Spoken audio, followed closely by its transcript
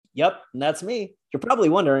Yep, and that's me. You're probably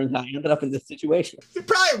wondering how I ended up in this situation. You're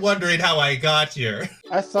probably wondering how I got here.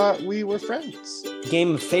 I thought we were friends.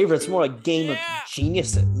 Game of favorites, more like game of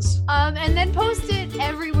geniuses. And then post it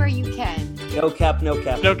everywhere you can. No cap, no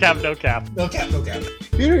cap. No cap, no cap. No cap, no cap.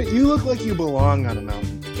 Peter, you look like you belong on a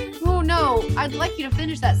mountain. Oh no, I'd like you to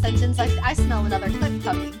finish that sentence. I smell another clip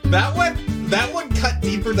coming. That one cut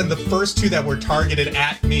deeper than the first two that were targeted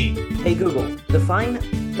at me. Hey Google, define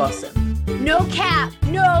bussin'. No cap,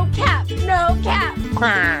 no cap, no cap.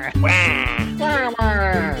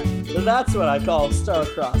 So that's what I call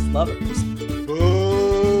star-crossed lovers. Boo.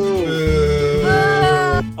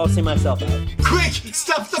 I'll see myself out. Quick,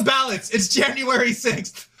 stuff the ballots. It's January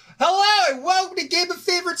 6th. Hello and welcome to Game of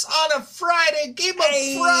Favorites on a Friday. Game of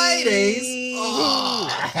Fridays.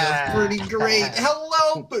 Oh, that's pretty great.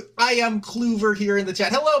 Hello, I am Kluver here in the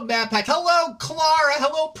chat. Hello, MatPack. Hello, Clara.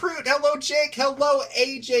 Hello, Proot. Hello, Jake. Hello,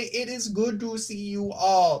 AJ. It is good to see you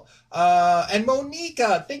all. And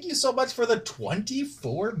Monica, thank you so much for the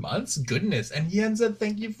 24 months. Goodness. And Yenza,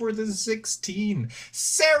 thank you for the 16.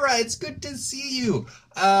 Sarah, it's good to see you.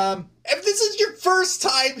 If this is your first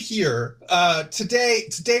time here, today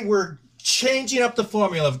we're changing up the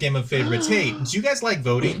formula of Game of Favorites. Hey, do you guys like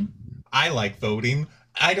voting? I like voting.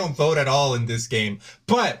 I don't vote at all in this game.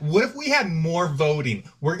 But what if we had more voting?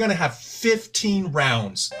 We're going to have 15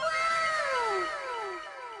 rounds.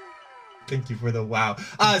 Thank you for the wow.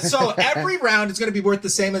 So every round is going to be worth the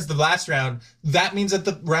same as the last round. That means that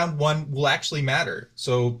the round one will actually matter.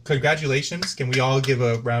 So congratulations. Can we all give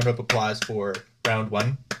a round of applause for round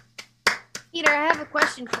one? Peter, I have a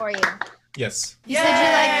question for you. Yes. You said you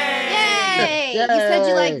like, yay! Yay! You said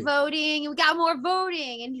you like voting, and we got more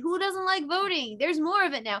voting. And who doesn't like voting? There's more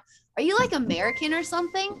of it now. Are you like American or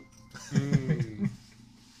something?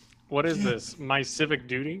 What is this? My civic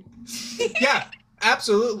duty? Yeah.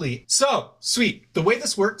 Absolutely. So, sweet. The way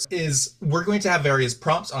this works is we're going to have various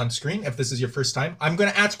prompts on screen. If this is your first time, I'm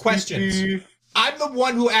going to ask questions. I'm the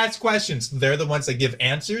one who asks questions. They're the ones that give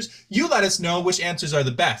answers. You let us know which answers are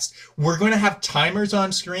the best. We're going to have timers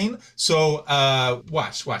on screen. So,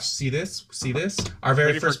 watch. See this? Our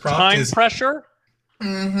very first prompt time is pressure. See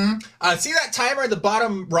that timer at the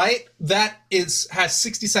bottom right? That has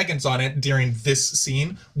 60 seconds on it during this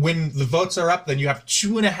scene. When the votes are up, then you have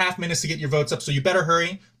 2.5 minutes to get your votes up. So you better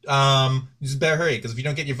hurry. You just better hurry, because if you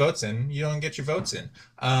don't get your votes in, you don't get your votes in.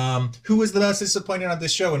 Who was the most disappointed on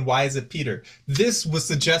this show, and why is it Peter? This was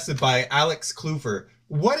suggested by Alex Kluver.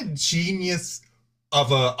 What a genius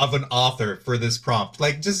of an author for this prompt.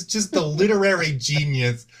 Like just the literary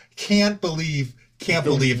genius. Can't believe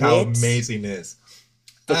how amazing it is.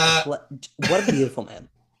 What a beautiful man.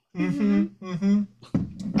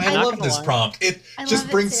 I love this prompt. It just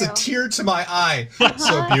brings a tear to my eye.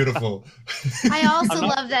 So beautiful. I also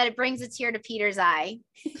love that it brings a tear to Peter's eye.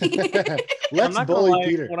 Let's bully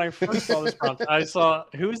Peter. When I first saw this prompt, I saw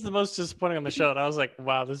who's the most disappointing on the show, and I was like,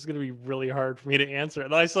 wow, this is going to be really hard for me to answer.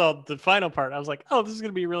 And then I saw the final part. I was like, oh, this is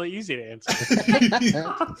going to be really easy to answer.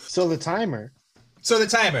 So the timer.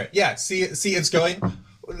 Yeah. See, it's going.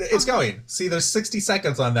 It's going. See, there's 60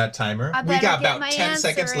 seconds on that timer. I We got better get about my 10 answer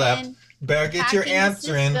seconds in. left. Better get your Hacking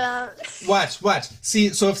answer in. system. Watch. See,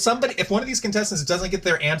 so if one of these contestants doesn't get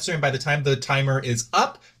their answer in by the time the timer is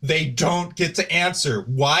up, they don't get to answer.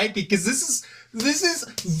 Why? Because this is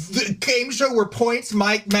the game show where points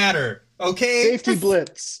might matter. Okay? Safety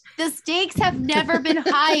blitz. The stakes have never been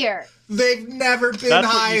higher. They've never been That's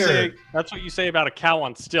higher. That's what you say about a cow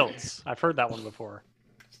on stilts. I've heard that one before.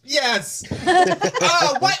 Yes.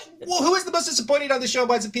 What? Well, who is the most disappointed on the show?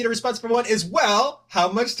 Why is it Peter? Response for one is, well,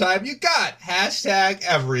 how much time you got? #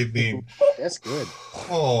 everything. That's good.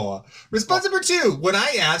 Oh. Response number two. When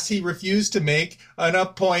I asked, he refused to make an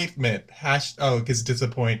appointment. Because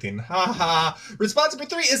disappointing. Ha ha. Response number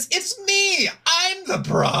three is, it's me. I'm the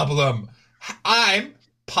problem. I'm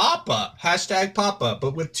Papa. # Papa,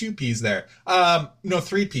 but with 2 P's there. No,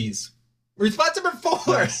 3 P's. Response number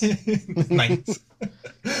 4. Nice.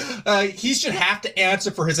 He should have to answer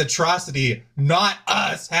for his atrocity, not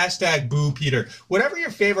us. # boo Peter. Whatever your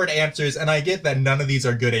favorite answers, and I get that none of these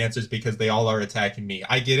are good answers because they all are attacking me.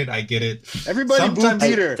 I get it. Everybody boo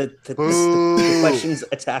Peter. The question's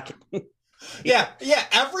attacking. Yeah,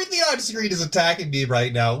 everything on screen is attacking me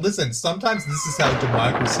right now. Listen, sometimes this is how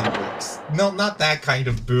democracy works. No, not that kind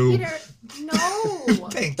of boo. Peter, no.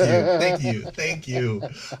 Thank you.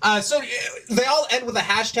 So they all end with a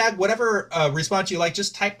hashtag. Whatever response you like,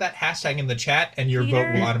 just type that hashtag in the chat and your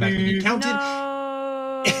vote will automatically be counted.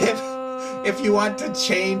 No. If you want to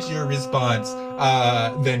change your response,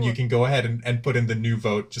 then you can go ahead and put in the new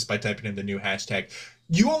vote just by typing in the new hashtag.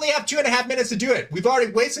 You only have 2.5 minutes to do it. We've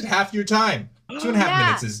already wasted half your time. 2.5 Yeah.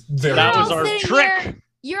 minutes is very That You're was all our sitting trick. here-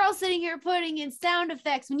 You're all sitting here putting in sound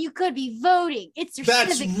effects when you could be voting. It's your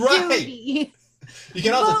That's civic right. duty. You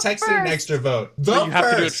can also Vote text in an first. extra vote. But Vote you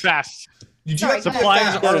have to do it first. fast. You do Sorry, have to do it Supplies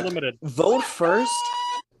fast. are Yeah. limited. Vote first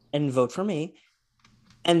and vote for me,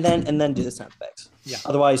 and then do the sound effects. Yeah.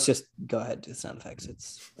 Otherwise, just go ahead, do the sound effects.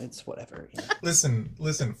 It's whatever. You know?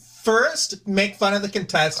 Listen. First, make fun of the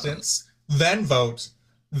contestants, then vote,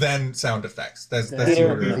 then sound effects. That's the Peter,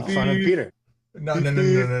 order. Make fun of Peter. No.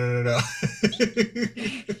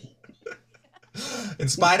 In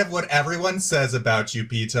spite of what everyone says about you,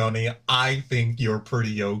 P. Tony, I think you're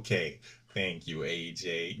pretty okay. Thank you,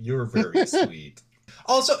 AJ. You're very sweet.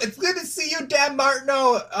 Also, it's good to see you, Dan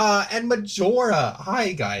Martineau and Majora.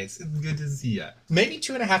 Hi, guys. It's good to see you. Maybe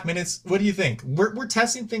 2.5 minutes. What do you think? We're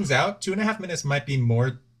testing things out. 2.5 minutes might be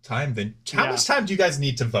more time than... How Yeah. much time do you guys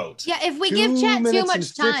need to vote? Yeah, if we 2 give chat too minutes much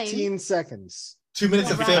and time. 15 seconds. 2 minutes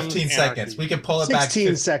and Right. 15 seconds. We can pull it back.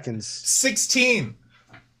 16 seconds. 16.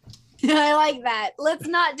 I like that. Let's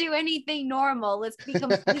not do anything normal. Let's be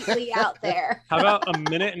completely out there. How about a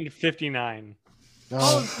minute and 59?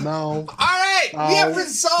 Oh, no. All right, we have Oh.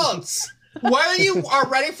 results. Whether you are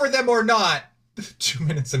ready for them or not, 2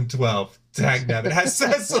 minutes and 12. Dang nabbit. Has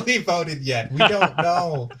Cecily voted yet? We don't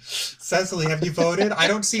know. Cecily, have you voted? I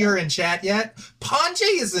don't see her in chat yet. Ponche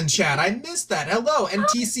is in chat. I missed that. Hello. And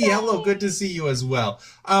TC, hello. Good to see you as well.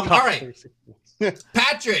 All right.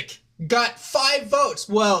 Patrick got 5 votes.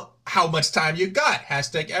 Well, how much time you got?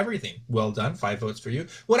 Hashtag everything. Well done. 5 votes for you.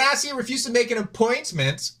 When Asia refused to make an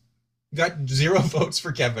appointment, got 0 votes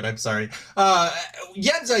for Kevin. I'm sorry.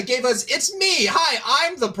 Yenza gave us, it's me. Hi,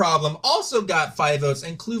 I'm the problem. Also got 5 votes.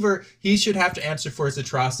 And Kluver, he should have to answer for his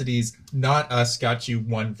atrocities. Not us. Got you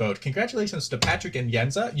 1 vote. Congratulations to Patrick and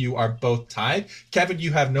Yenza. You are both tied. Kevin,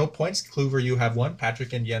 you have no points. Kluver, you have 1.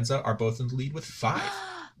 Patrick and Yenza are both in the lead with 5.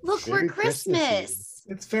 Look, Very we're Christmas. Christmassy.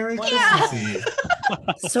 It's very Yeah. Christmassy.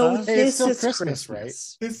 So Hey, it's this still is Christmas,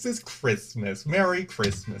 Christmas, This is Christmas. Merry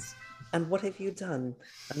Christmas. And what have you done?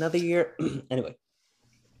 Another year. Anyway,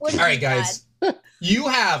 What All have right, you guys. You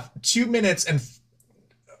have 2 minutes and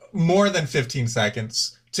more than 15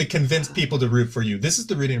 seconds to convince people to root for you. This is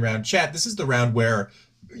the rooting round. Chat, this is the round where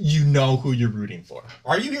you know who you're rooting for.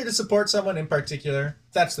 Are you here to support someone in particular?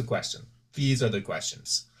 That's the question. These are the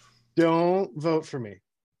questions. Don't vote for me.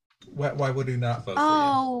 Why would you not vote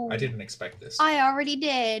Oh. for you? I didn't expect this. I already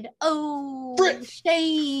did. Oh, Frick.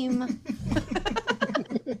 shame.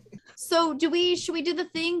 So should we do the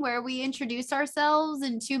thing where we introduce ourselves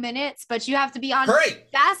in 2 minutes, but you have to be on Hurry!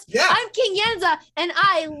 fast? Yeah. I'm King Yenza and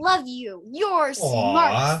I love you. You're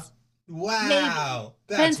smart. Aw. Wow.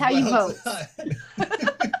 Depends how you well vote. done.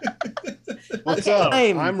 What's Okay. up?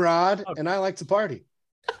 I'm- I'm Rod, and I like to party.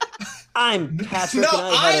 I'm Patrick. No,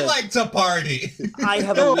 and I like to party. I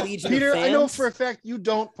have a No, legion Peter, of fans. I know for a fact you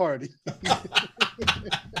don't party.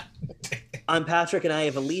 I'm Patrick, and I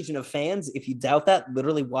have a legion of fans. If you doubt that,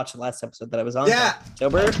 literally watch the last episode that I was on. Yeah.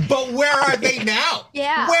 October. But where are they now?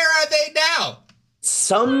 Yeah. Where are they now?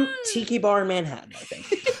 Some tiki bar in Manhattan, I think.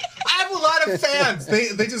 I have a lot of fans.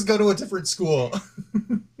 They just go to a different school.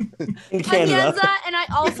 In I'm Canada. Yenza and I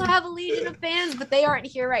also have a legion of fans, but they aren't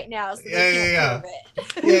here right now. So they Yeah, can't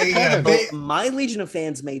prove it. Yeah. They, Well, my legion of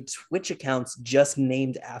fans made Twitch accounts just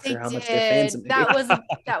named after They how much they're fans of did. me. That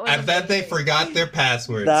was I bet they amazing. forgot their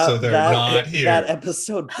password, so they're not here. That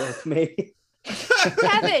episode broke me.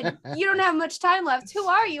 Kevin, you don't have much time left. Who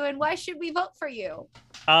are you and why should we vote for you?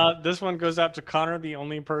 This one goes out to Connor, the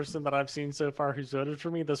only person that I've seen so far who's voted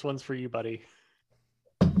for me. This one's for you, buddy.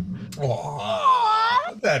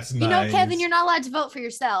 Aw, that's nice. You know, Kevin, you're not allowed to vote for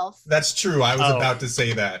yourself. That's true. I was Oh. about to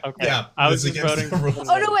say that. Okay. Yeah, I was this just against voting the for rules.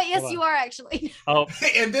 Oh no, wait, yes, Hold you are actually. Oh,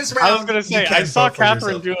 In this round, I was gonna you say I can saw vote for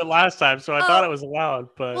Catherine yourself. do it last time, so I Oh. thought it was allowed.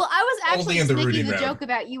 But Well, I was Only actually in the making rooting the round. joke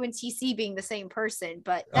about you and TC being the same person,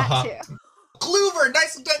 but that Uh-huh. too. Kluver,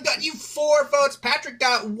 nicely done. Got you 4 votes. Patrick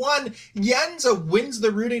got 1. Yenza wins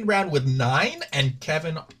the rooting round with 9, and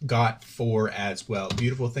Kevin got 4 as well.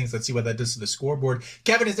 Beautiful things. Let's see what that does to the scoreboard.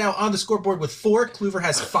 Kevin is now on the scoreboard with 4. Kluver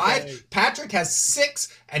has 5. Okay. Patrick has 6,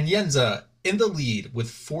 and Yenza in the lead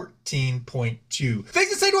with 14.2. Things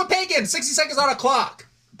to say to a pagan. 60 seconds on a clock.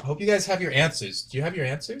 I hope you guys have your answers. Do you have your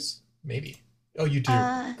answers? Maybe. Oh, you do.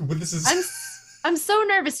 But this is. I'm so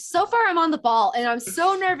nervous. So far, I'm on the ball, and I'm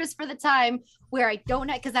so nervous for the time where I don't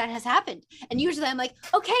know because that has happened. And usually, I'm like,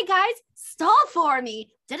 "Okay, guys, stall for me."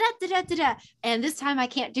 Da da da da da. And this time, I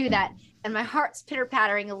can't do that, and my heart's pitter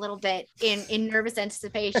pattering a little bit in nervous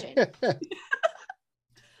anticipation.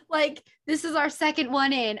 Like this is our second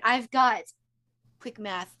one in. I've got quick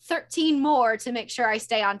math, 13 more to make sure I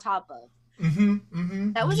stay on top of.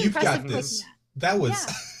 Mm-hmm. That was You've impressive got quick this. math. That was.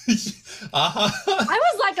 Yeah. Uh-huh. I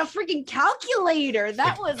was like a freaking calculator.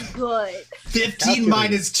 That was good. 15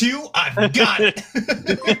 minus 2, I've got it.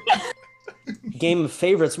 Game of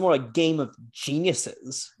favorites, more like game of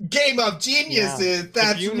geniuses. Game of geniuses,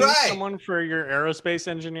 that's if you need right. someone for your aerospace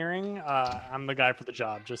engineering, I'm the guy for the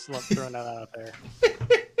job. Just throwing that out there.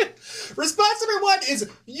 Response number 1 is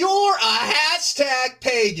you're a hashtag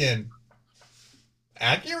pagan.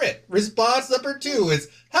 Accurate. Response number 2 is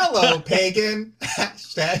hello pagan,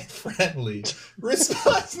 hashtag friendly.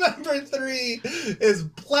 Response number 3 is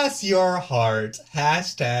bless your heart,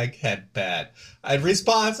 hashtag headbad. And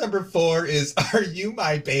response number 4 is are you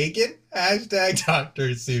my pagan, hashtag Dr.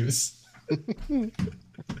 Seuss.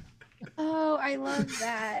 Oh, I love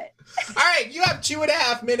that. All right, you have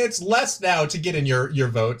 2.5 minutes less now to get in your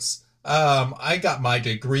votes. I got my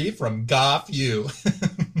degree from Goff U.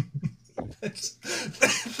 That's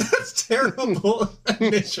terrible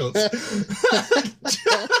initials.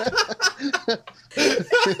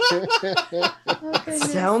 Oh,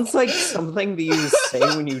 goodness. Sounds like something that you say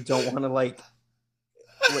when you don't want to like.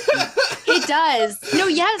 It does. No,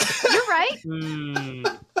 yes, you're right. Hmm.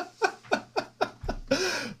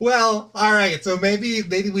 Well, all right. So maybe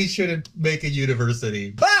we shouldn't make a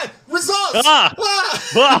university. But results. Ah!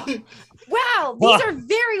 Ah! Wow, these are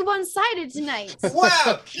very one-sided tonight.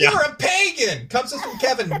 Wow, you're a pagan. Comes from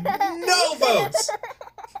Kevin. No votes.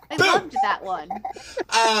 I Boom. loved that one.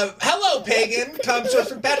 Hello, pagan. Comes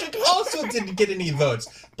from Patrick. Also didn't get any votes.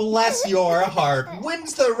 Bless your heart.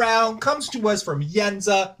 Wins the round. Comes to us from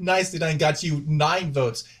Yenza. Nicely done. Got you 9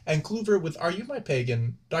 votes. And Kluver with Are You My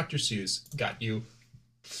Pagan? Dr. Seuss got you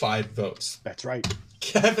 5 votes. That's right.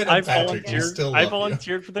 Kevin I and Patrick, you volunteered. still I love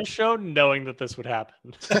volunteered for this show, knowing that this would happen.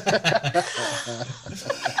 you.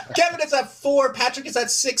 Kevin is at 4. Patrick is at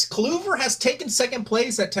 6. Kluver has taken second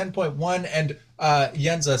place at 10.1. And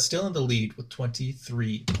Yenza still in the lead with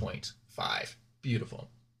 23.5. Beautiful.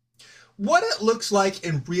 What it looks like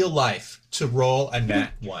in real life to roll a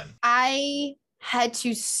nat 1. I had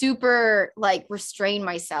to super restrain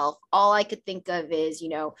myself. All I could think of is,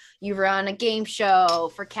 you run a game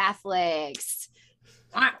show for Catholics.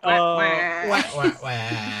 Wah, wah, wah. Wah, wah,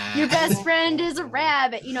 wah. Your best friend is a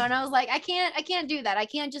rabbit, and I was like, I can't do that. I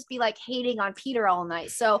can't just be hating on Peter all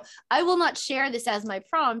night. So I will not share this as my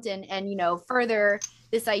prompt and further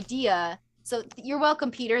this idea. So you're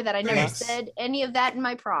welcome, Peter, that I never Thanks. said any of that in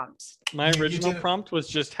my prompt. My You original did- prompt was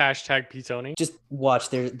just hashtag Petoni. Just watch.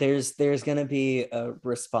 There's gonna be a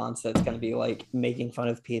response that's gonna be like making fun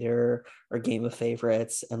of Peter or game of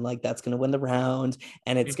favorites, and that's gonna win the round,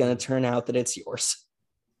 and it's gonna turn out that it's yours.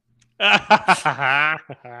 I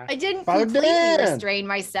didn't Father completely Dan. restrain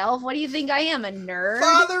myself. What do you think I am, a nerd?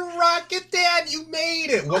 Father Rocket Dad, you made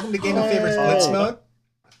it. Welcome to Game of Favorites Blitz Hey. Mode.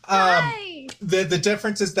 Hi. The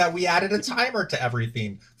difference is that we added a timer to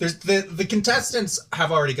everything. There's the contestants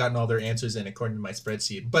have already gotten all their answers in according to my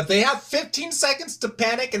spreadsheet, but they have 15 seconds to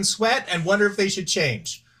panic and sweat and wonder if they should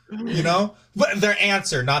change. But their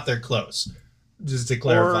answer, not their clothes. Just to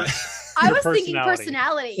clarify. I Your was thinking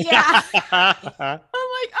personality. Yeah. I'm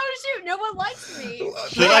like, oh shoot, no one likes me.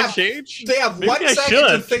 Should I change? They have Maybe 1 I second to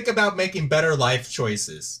should. think about making better life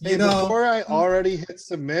choices. Hey, before I already hit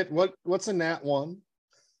submit, what's a nat 1?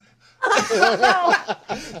 Too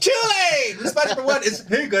late! Response number 1 is,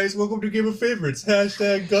 hey guys, welcome to Game of Favorites,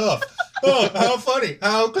 hashtag Goff. Oh, how funny,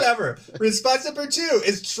 how clever. Response number 2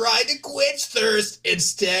 is try to quench thirst,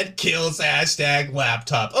 instead kills hashtag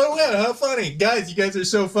laptop. Oh yeah, how funny. Guys, you guys are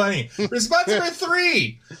so funny. Response number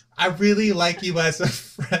 3, I really like you as a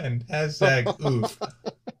friend, hashtag oof.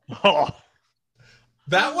 Oh,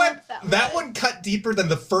 That I one, love that that one. one cut deeper than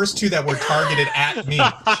the first 2 that were targeted at me.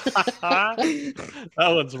 that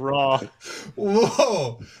one's raw.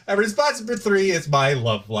 Whoa. And response number 3 is my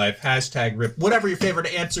love life. Hashtag rip. Whatever your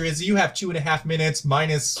favorite answer is, you have 2.5 minutes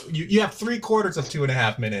minus, you have 3/4 of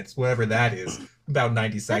 2.5 minutes, whatever that is. About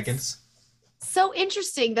 90 seconds. So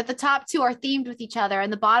interesting that the top 2 are themed with each other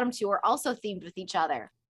and the bottom 2 are also themed with each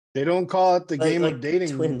other. They don't call it the game Like of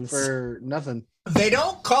dating twins. for nothing. They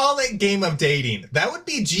don't call it Game of Dating. That would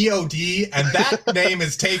be GOD, and that name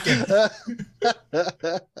is taken.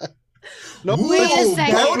 No, Wait a Whoa,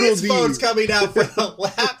 second. bonus Capital D. phones coming out for the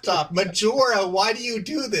laptop. Majora, why do you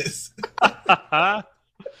do this?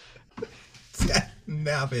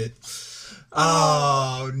 Nab it.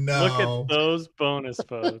 Oh, no. Look at those bonus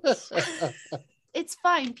votes. It's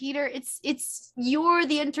fine, Peter. It's you're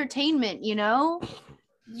the entertainment,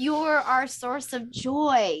 You're our source of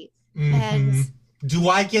joy. And Mhm. Do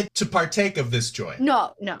I get to partake of this joy?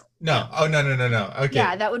 no. No. Oh, no. Okay.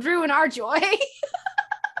 Yeah, that would ruin our joy.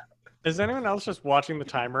 Is anyone else just watching the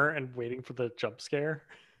timer and waiting for the jump scare?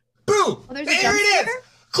 Boo! there's a There jump it is! scare?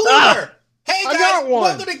 Kluber! Hey I guys, got one.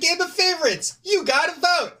 welcome to Game of Favorites. You got to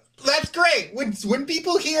vote. That's great. When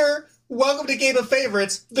people hear welcome to Game of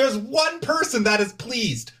Favorites, there's one person that is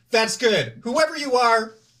pleased. That's good. Whoever you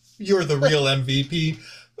are, you're the real MVP.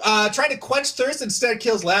 Trying to quench thirst instead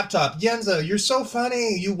kills laptop. Yenza, you're so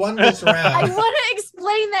funny. You won this I round. want to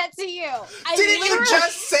explain that to you. Didn't you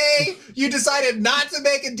just say you decided not to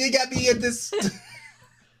make a dig at me in this?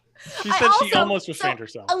 She said she almost restrained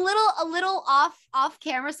herself. A little off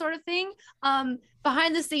camera sort of thing.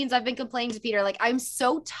 Behind the scenes, I've been complaining to Peter, like, I'm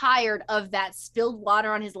so tired of that spilled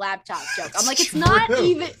water on his laptop joke. I'm like, it's not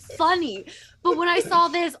even funny. But when I saw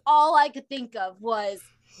this, all I could think of was,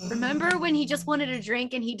 remember when he just wanted a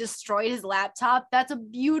drink and he destroyed his laptop? That's a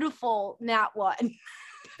beautiful nat one.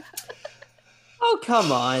 Oh,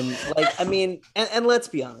 come on. Like, I mean, and let's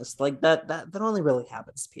be honest, like that only really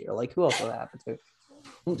happens to Peter. Like, who else will that happen to?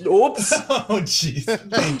 Oops. Oh, jeez.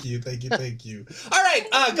 Thank you. All right.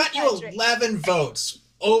 Got you 11 votes.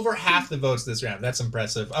 Over half the votes this round. That's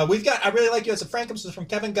impressive. We've got I really like you as a Frank comes from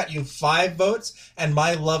Kevin. Got you 5 votes, and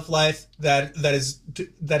my love life that is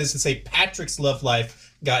to say Patrick's love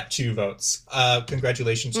life got 2 votes.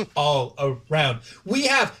 Congratulations all around. We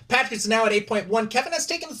have Patrick's now at 8.1. Kevin has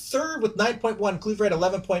taken third with 9.1. Kluver at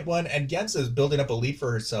 11.1, and Gens is building up a lead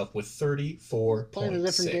for herself with 34.6. Playing a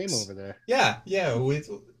different game over there. Yeah, with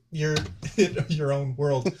your own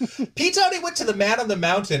world. P. Tony went to the man on the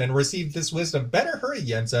mountain and received this wisdom. Better hurry,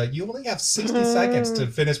 Yenza. You only have 60 seconds to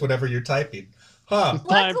finish whatever you're typing. Huh.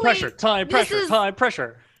 Time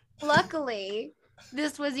pressure. Luckily,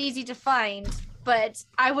 this was easy to find, but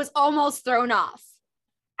I was almost thrown off.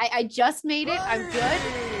 I just made it. I'm good.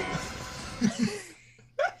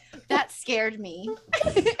 That scared me.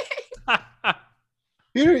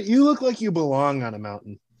 Peter, you look like you belong on a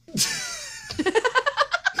mountain.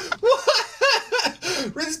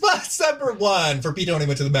 Response number 1 for Pete Tony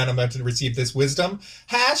went to the man on the mountain to receive this wisdom.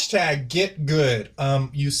 Hashtag get good.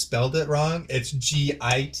 You spelled it wrong. It's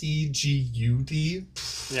GITGUD.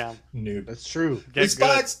 Yeah. Noob. That's true.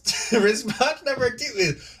 Response number 2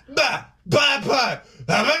 is ba ba ba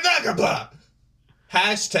ba ba.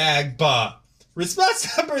 Hashtag ba.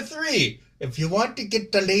 Response number 3. If you want to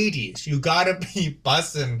get the ladies, you gotta be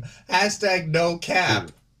bussin'. Hashtag no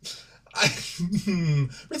cap.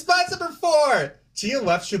 Response number 4.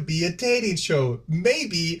 GOF should be a dating show.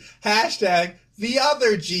 Maybe hashtag the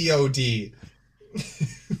other GOD.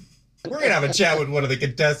 We're gonna have a chat with one of the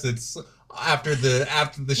contestants after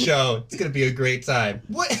the show. It's gonna be a great time.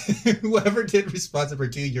 Whoever did response number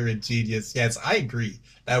 2, you're a genius. Yes, I agree.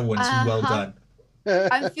 That one's well done.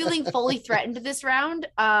 I'm feeling fully threatened this round.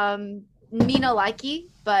 Me no likey,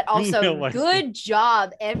 but also good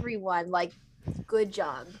job, everyone. Like, good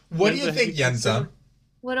job. What do you think, Yenza?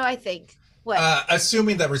 What do I think? What?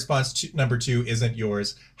 Assuming that response number 2 isn't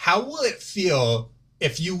yours, how will it feel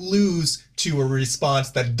if you lose to a response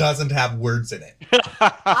that doesn't have words in it?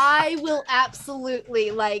 I will absolutely,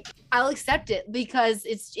 I'll accept it because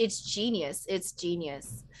it's genius. It's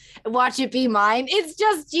genius. Watch it be mine. It's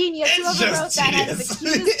just genius. Whoever wrote that has the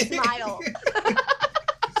cutest smile.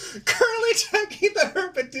 Currently checking the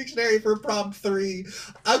Urban Dictionary for prompt 3.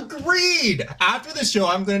 Agreed! After the show,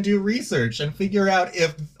 I'm going to do research and figure out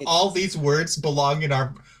if all these words belong in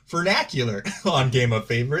our vernacular on Game of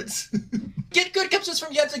Favorites. Get good comes to us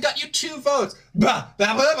from Yenza, got you 2 votes. Bah,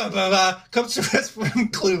 bah, bah, bah, bah, bah. Comes to us from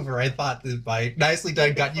Kluver. I thought this bite. Nicely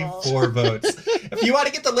done, got you 4 votes. If you want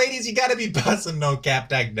to get the ladies, you gotta be bussin' no cap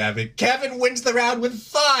tag Nevin. Kevin wins the round with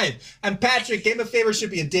 5. And Patrick, Game of Favorites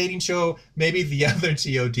should be a dating show. Maybe the other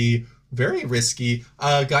GOD. Very risky.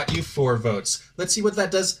 Got you 4 votes. Let's see what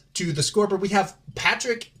that does to the scoreboard. We have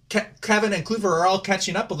Patrick, Kevin, and Kluver are all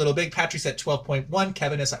catching up a little bit. Patrick's at 12.1,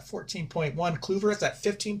 Kevin is at 14.1, Kluver is at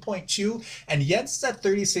 15.2, and Jens is at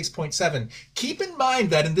 36.7. Keep in mind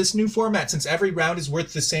that in this new format, since every round is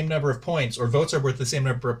worth the same number of points, or votes are worth the same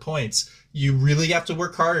number of points, you really have to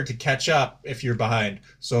work harder to catch up if you're behind.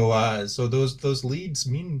 So those leads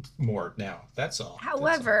mean more now. That's all.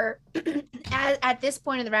 However, at this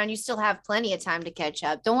point in the round, you still have plenty of time to catch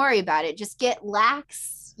up. Don't worry about it. Just get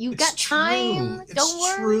lax. You've got time. Don't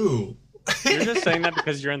worry. True. You're just saying that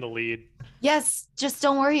because you're in the lead. Yes, just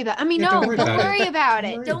don't worry about it. I mean, Yeah, no, don't worry don't about worry it. about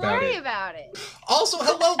it. Don't Don't worry worry about about it. Also,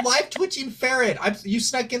 hello, live twitching ferret. You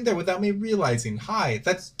snuck in there without me realizing. Hi,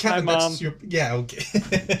 that's Kevin. Hi, that's Mom. Yeah, okay.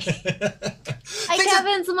 Hi,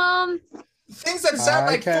 Kevin's mom. Things that sound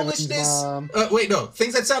like Kevin's foolishness. mom.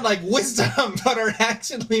 Things that sound like wisdom but are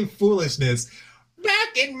actually foolishness.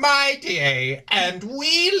 Back in my day, and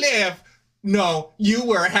we live. No, you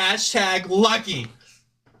were hashtag lucky.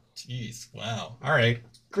 Jeez, wow. All right,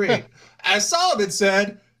 great. As Solomon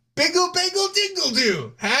said, Bingle Bangle Dingle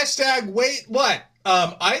Do. Hashtag wait what?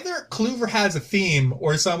 Either Kluver has a theme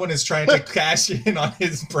or someone is trying to cash in on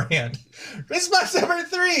his brand. Response number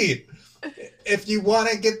 3. If you want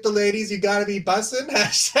to get the ladies, you gotta be bussin'.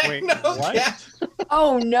 Hashtag Wait, no what? cap.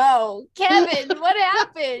 Oh no, Kevin, what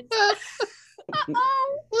happened?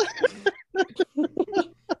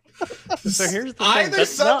 So here's the thing. Either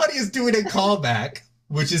That's not- somebody is doing a callback,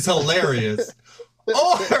 which is hilarious,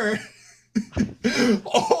 or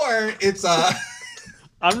it's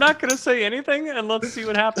I'm not gonna say anything, and let's see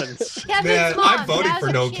what happens. Kevin's man, mom I'm voting has for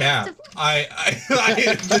a no chance cap.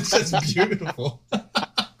 It's just beautiful.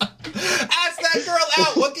 Ask that girl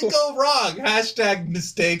out. What could go wrong? Hashtag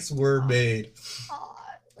mistakes were made.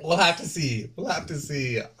 We'll have to see.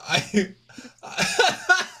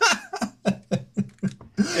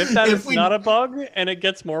 If that If is we- not a bug and it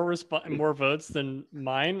gets more more votes than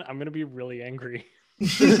mine, I'm gonna be really angry.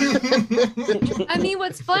 I mean,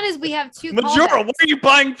 what's fun is we have 2 Majora, callbacks. why are you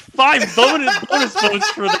buying 5 bonus votes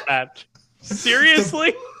for that?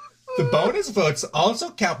 Seriously? The bonus votes also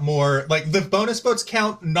count more. Like, the bonus votes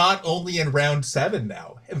count not only in round 7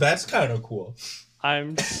 now. That's kind of cool.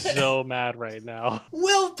 I'm so mad right now.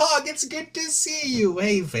 Will Pog, it's good to see you.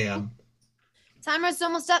 Hey, fam. Timer's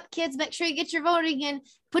almost up, kids. Make sure you get your voting in.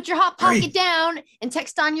 Put your hot Hurry. pocket down and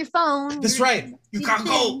text on your phone. That's right. You gotta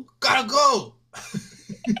go. Gotta go.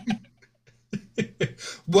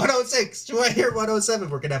 106. Do I hear 107?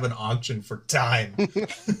 We're gonna have an auction for time.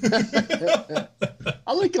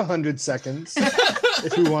 I like 100 seconds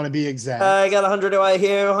if we want to be exact. I got 100 do I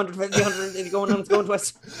hear 150, 180 going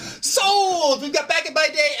twice. Sold! We've got Back in My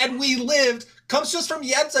Day and We Lived. Comes to us from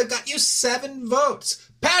Yenza. Got you 7 votes.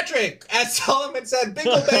 Patrick, as Solomon said,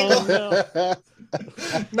 Bingle Bangle. Oh, no.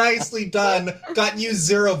 Nicely done. Got you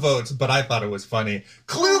 0 votes, but I thought it was funny.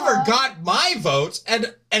 Kluver got my votes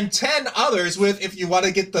and 10 others with if you want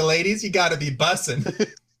to get the ladies, you gotta be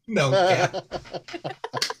bussin'. No cap.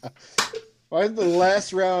 Why did the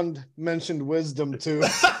last round mentioned wisdom too?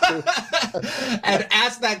 And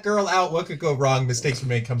ask that girl out. What could go wrong? Mistakes were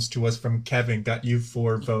made comes to us from Kevin. Got you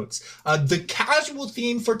 4 votes. The casual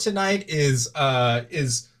theme for tonight is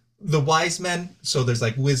the wise men. So there's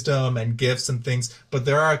like wisdom and gifts and things, but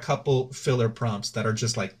there are a couple filler prompts that are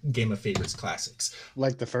just like Game of Favorites classics.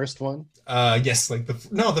 Like the first one? Yes, like the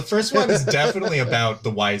first one is definitely about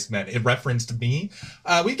the wise men. It referenced me.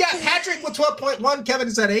 We got Patrick with 12.1, Kevin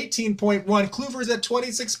is at 18.1, Kluver is at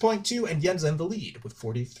 26.2, and Yenza in the lead with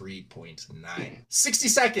 43.9. 60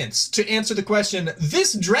 seconds to answer the question.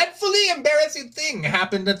 This dreadfully embarrassing thing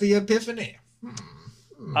happened at the Epiphany.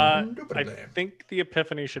 I think the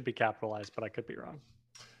Epiphany should be capitalized, but I could be wrong.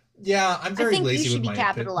 Yeah, I'm very think you lazy should with be my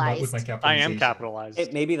capitalized. with my I capitalization. am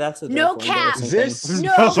capitalized. Maybe that's a No dreadful cap. embarrassing thing. This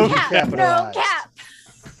No should be cap. No capitalized. cap.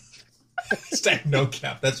 Hashtag no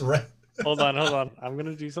cap. That's right. Hold on. I'm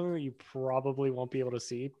gonna do something that you probably won't be able to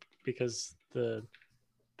see because the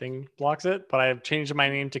thing blocks it. But I have changed my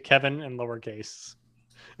name to Kevin in lowercase.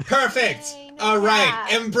 Perfect. Yay, no All right.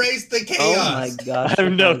 cap. Embrace the chaos. Oh my gosh. I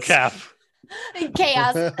have no guys. cap.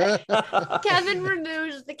 Chaos. Kevin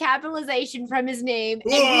removes the capitalization from his name,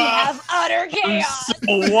 and we have utter chaos. So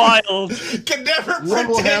wild. Can never What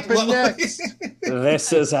will predict happen what next?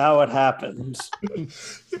 This is how it happened.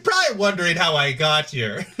 You're probably wondering how I got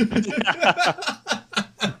here.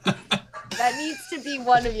 That needs to be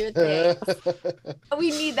one of your things. We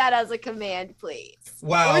need that as a command, please.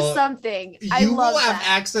 Wow. Or something. I You love will have that.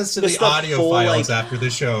 access to Just the a audio full, files like- after the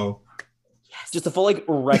show. Just a full like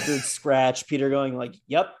record scratch. Peter going like,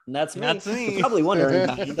 "Yep, that's me." That's me. You're probably wondering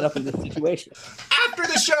how I ended up in this situation. After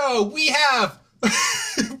the show, we have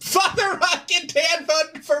Father Rock and Dan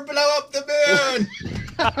voting for Blow Up the Moon.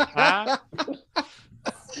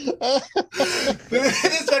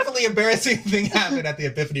 This definitely embarrassing thing happened at the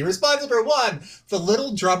Epiphany. Response number 1, the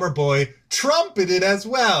little drummer boy trumpeted as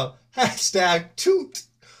well. Hashtag toot.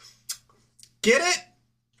 Get it?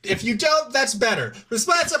 If you don't, that's better.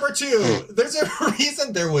 Response number 2, there's a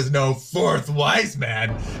reason there was no 4th wise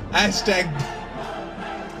man. Hashtag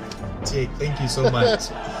Jake, thank you so much.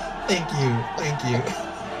 Thank you.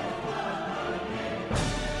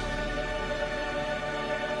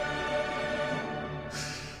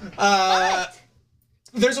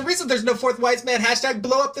 There's a reason there's no 4th wise man. Hashtag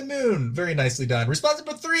blow up the moon. Very nicely done. Response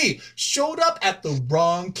number 3, showed up at the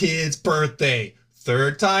wrong kid's birthday.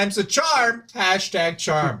 3rd time's a charm. Hashtag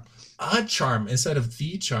charm. A charm instead of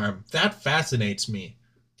the charm. That fascinates me.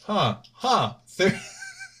 I'm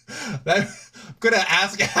gonna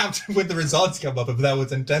ask after when the results come up if that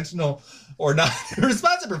was intentional or not.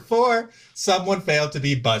 Response number 4, someone failed to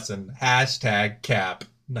be bussin'. Hashtag cap.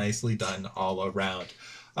 Nicely done all around.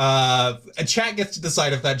 And chat gets to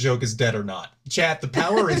decide if that joke is dead or not. Chat, the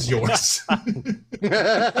power is yours.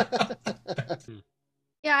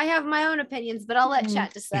 Yeah, I have my own opinions, but I'll let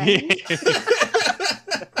chat decide.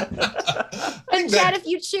 And chat, if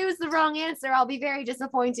you choose the wrong answer, I'll be very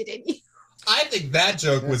disappointed in you. I think that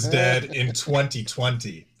joke was dead in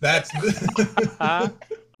 2020. That's.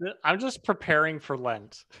 I'm just preparing for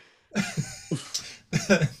Lent.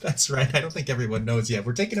 That's right. I don't think everyone knows yet.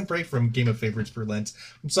 We're taking a break from Game of Favorites for Lent.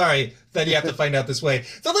 I'm sorry that you have to find out this way.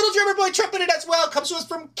 The Little Drummer Boy trumpeted as well. Comes to us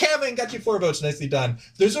from Kevin. Got you 4 votes. Nicely done.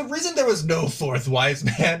 There's a reason there was no 4th wise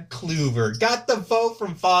man. Kluver. Got the vote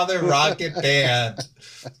from Father Rocket Band.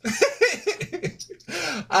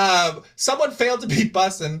 Someone failed to beat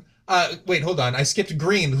Bussin'. Wait, hold on. I skipped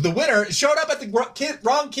Green. The winner showed up at the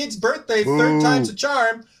wrong kid's birthday. Ooh. 3rd time's a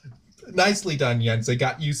charm. Nicely done, Jens. I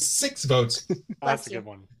got you 6 votes. That's a good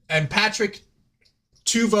one. And Patrick,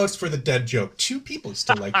 2 votes for the dead joke. 2 people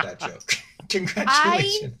still like that joke.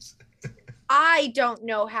 Congratulations. I don't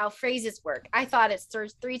know how phrases work. I thought it's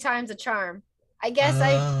 3 times a charm. I guess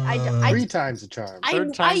I 3 times a charm.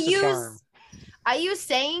 I use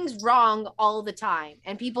sayings wrong all the time,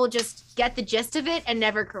 and people just get the gist of it and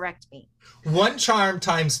never correct me. 1 charm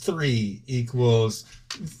times 3 equals.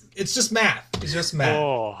 It's just math. It's just math.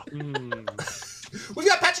 Oh. We've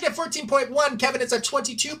got Patrick at 14.1, Kevin is at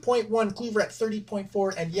 22.1, Kluver at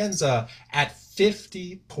 30.4, and Yenza at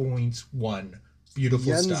 50.1.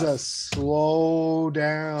 Beautiful Yenza, stuff. slow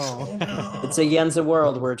down. It's a Yenza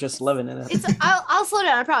world. We're just living in it. I'll slow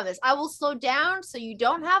down. I promise. I will slow down so you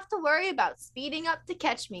don't have to worry about speeding up to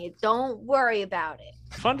catch me. Don't worry about it.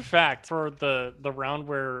 Fun fact for the round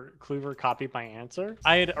where Kluver copied my answer,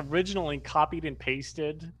 I had originally copied and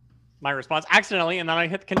pasted my response accidentally, and then I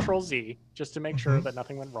hit Control-Z just to make sure that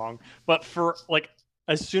nothing went wrong. But for like,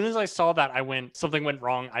 as soon as I saw that, something went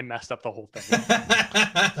wrong. I messed up the whole thing.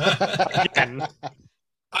 Again.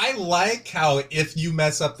 I like how if you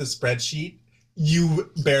mess up the spreadsheet, you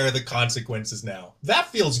bear the consequences now. That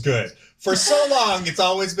feels good. For so long, it's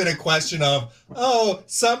always been a question of, oh,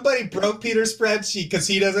 somebody broke Peter's spreadsheet because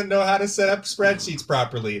he doesn't know how to set up spreadsheets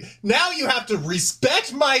properly. Now you have to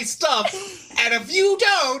respect my stuff, and if you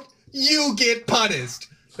don't, you get punished.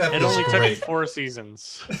 That It feels only great. took 4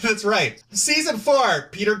 seasons. That's right. Season 4,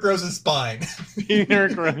 Peter grows a spine. Peter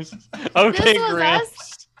grows. Okay, This was Grant.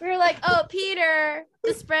 us. We were like, oh, Peter,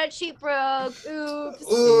 the spreadsheet broke. Oops.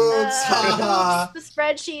 Oops, haha. Oops, the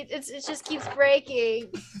spreadsheet, it just keeps breaking.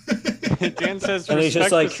 Dan says, And he's respect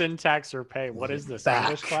just like, the syntax or pay. What is this, back.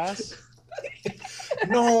 English class?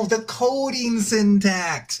 No, the coding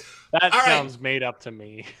syntax. That All right. sounds made up to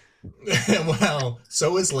me. Well,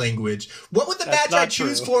 so is language. What would the That's badge I not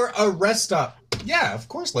choose true. for a rest stop? Yeah, of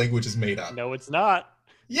course language is made up. No, it's not.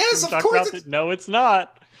 Yes, We of talked course. about No, it's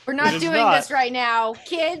not. We're not It is doing not. this right now.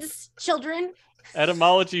 Kids, children.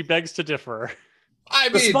 Etymology begs to differ. I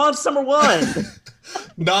mean, Response number 1.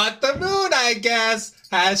 not the moon, I guess.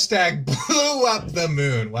 Hashtag blew up the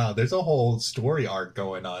moon. Wow, there's a whole story arc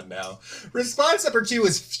going on now. Response number 2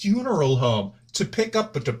 is funeral home to pick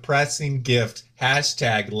up a depressing gift.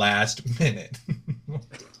 Hashtag last minute.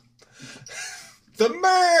 The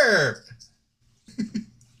Mer.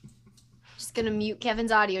 Just gonna mute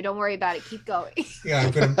Kevin's audio. Don't worry about it. Keep going. Yeah,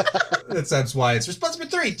 I'm gonna. That's why it's response number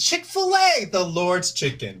 3. Chick-fil-A, the Lord's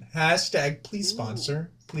Chicken. Hashtag please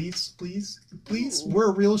sponsor. Please, please, please. We're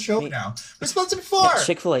a real show now. Response number 4.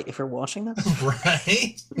 Chick-fil-A, if you're watching this.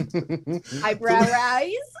 Right. Eyebrow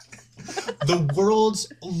rise. The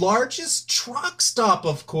world's largest truck stop,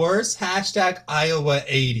 of course. Hashtag Iowa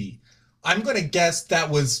 80. I'm gonna guess that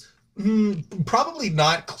was probably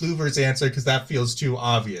not Kluver's answer because that feels too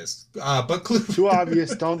obvious. But Kluver. Too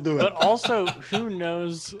obvious. Don't do it. But also, who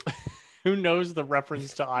knows the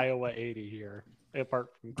reference to Iowa 80 here? Apart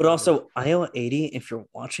from But also, Iowa 80, if you're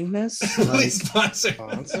watching this. Please sponsor.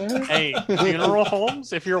 Sponsor? Hey, funeral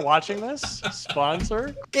homes, if you're watching this,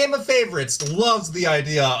 sponsor. Game of Favorites loves the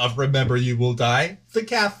idea of Remember You Will Die, the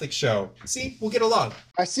Catholic show. See, we'll get along.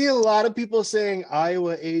 I see a lot of people saying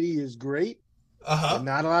Iowa 80 is great, Uh-huh. but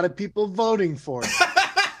not a lot of people voting for it.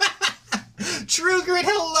 True Grit,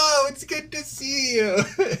 hello. It's good to see you.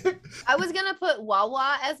 I was gonna put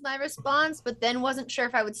Wawa as my response, but then wasn't sure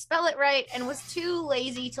if I would spell it right and was too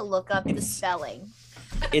lazy to look up the spelling.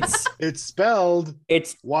 It's It's spelled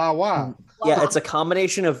wah wah. yeah, it's a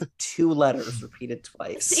combination of 2 letters repeated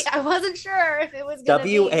twice. See, I wasn't sure if it was gonna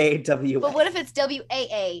be. W-A-W. But what if it's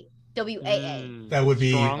W-A-A? W-A-A. That would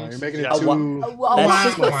be- Strong You're making it suggestion. too. Oh, Wawa. That's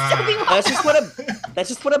just what- W-A-A. That's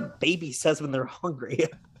just what a baby says when they're hungry.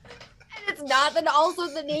 And it's not then also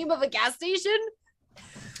the name of a gas station?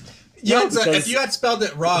 No, Yenza, because- if you had spelled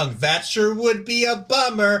it wrong, that sure would be a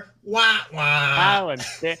bummer. Wah wah.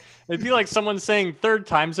 It'd be like someone saying third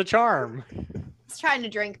time's a charm. I was trying to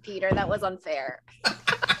drink, Peter. That was unfair.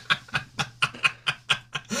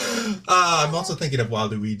 I'm also thinking of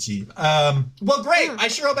Waluigi. Well, great. I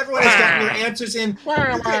sure hope everyone has gotten your answers in.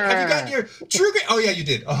 Have you gotten your true? Oh yeah, you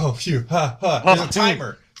did. Oh, phew. There's a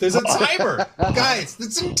timer. There's a timer, guys.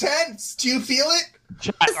 That's intense. Do you feel it?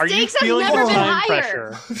 Chat, The are you stakes have feeling never the been time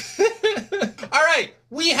higher. pressure? All right,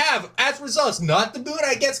 we have as results. Not the moon,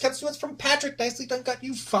 I guess, comes to us from Patrick. Nicely done. Got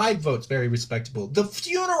you 5 votes. Very respectable. The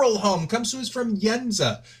funeral home comes to us from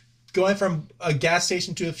Yenza, going from a gas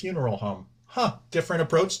station to a funeral home. Huh, different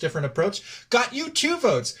approach. Got you 2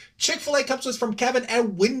 votes. Chick-fil-A comes to us from Kevin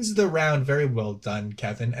and wins the round. Very well done,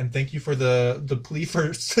 Kevin. And thank you for the plea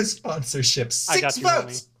for sponsorship. I got 6 you, Mommy.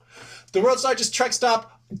 votes. The world's largest truck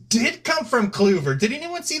stop did come from Kluver. Did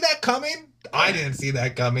anyone see that coming? I didn't see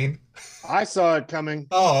that coming. I saw it coming.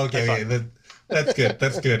 Oh, okay. That's good.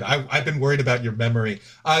 That's good. I've been worried about your memory.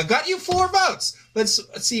 Got you 4 votes. Let's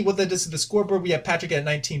see what that is to the scoreboard. We have Patrick at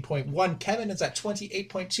 19.1. Kevin is at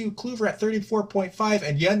 28.2. Kluver at 34.5.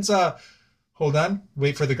 And Yenza, hold on.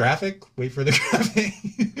 Wait for the graphic.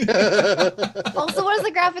 Also, what does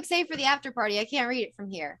the graphic say for the after party? I can't read it from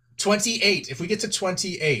here. 28. If we get to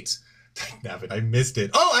 28. Damn it, I missed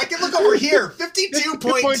it. Oh, I can look over here.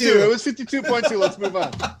 52.2. It was 52.2. Let's move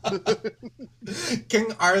on.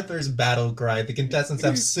 King Arthur's battle cry. The contestants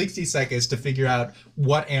have 60 seconds to figure out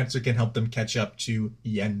what answer can help them catch up to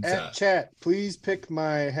Yenza. At chat, please pick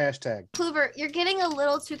my hashtag. Kluver, you're getting a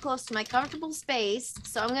little too close to my comfortable space,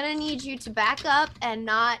 so I'm gonna need you to back up and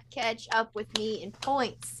not catch up with me in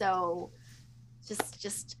points. So,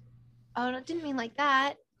 just. Oh, no, didn't mean like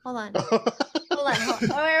that. Hold on. Hold on. Oh,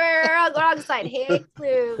 wait, wrong side. Hey,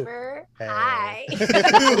 Kluver. Hi. I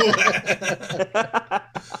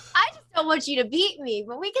just don't want you to beat me,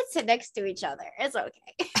 but we can sit next to each other. It's okay.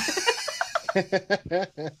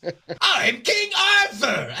 I'm King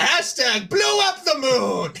Arthur. Hashtag blew up the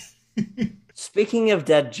moon. Speaking of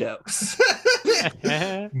dead jokes,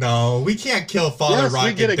 No, we can't kill Father Yes, Rocket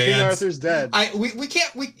we get it. King Dance. Arthur's dead. We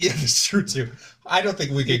can't. Yeah, that's true too. I don't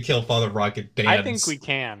think we can kill Father Rocket Dance. I think we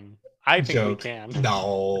can. Joke. We can.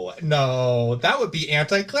 No, that would be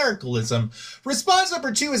anti-clericalism. Response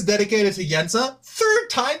number 2 is dedicated to Yenza. 3rd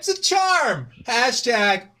time's a charm.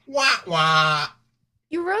 Hashtag wah wah.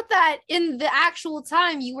 You wrote that in the actual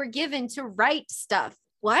time you were given to write stuff.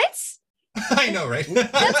 What? I know, right?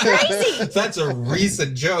 That's crazy. That's a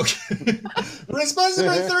recent joke. Response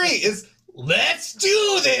number 3 is let's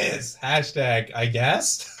do this. Hashtag, I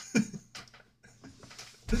guess.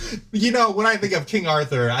 You know, when I think of King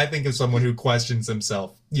Arthur, I think of someone who questions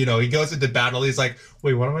himself. You know, he goes into battle. He's like,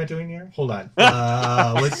 wait, what am I doing here? Hold on.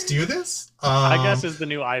 Let's do this. I guess is the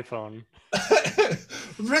new iPhone.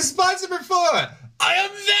 Response number 4. I am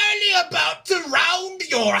verily about to round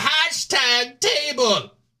your hashtag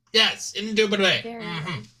table. Yes, indubitably.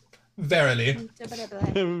 Verily.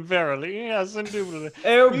 Verily, yes, indubitably.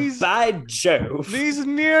 oh, These- by Jove. These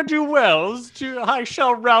near do wells, I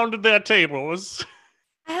shall round their tables.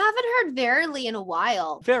 I haven't heard verily in a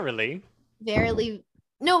while. Verily. Verily.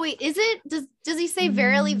 No, wait, is it? Does he say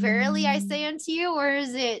verily, verily I say unto you, or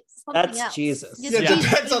is it something That's else? Jesus. Does Yeah, he-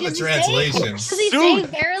 depends on the does he say- translation. Does he say Soon.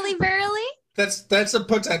 verily, verily? That's a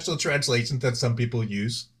potential translation that some people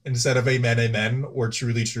use. Instead of amen, amen, or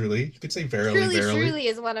truly, truly. You could say verily, Truly, verily. truly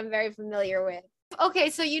is what I'm very familiar with. Okay,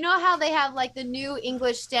 so you know how they have like the new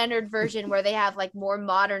English standard version where they have like more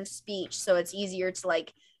modern speech, so it's easier to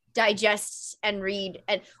like digest and read.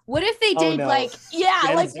 And what if they Oh, did no. like, yeah,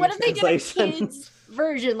 Gen like Z what if they did a translation. kid's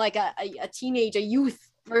version, like a teenage, a youth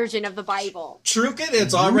version of the Bible? Trukin,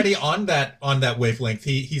 it's already on that wavelength.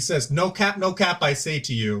 He says, no cap, I say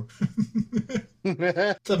to you.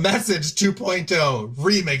 The message 2.0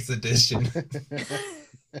 remix edition.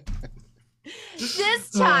 This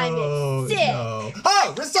time it's sick. No.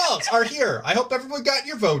 Oh, results are here. I hope everyone got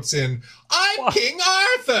your votes in. I'm King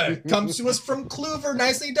Arthur. Comes to us from Kluver.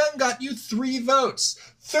 Nicely done. Got you 3 votes.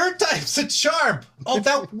 3rd time's a charm. Oh,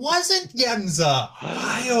 that wasn't Yenza.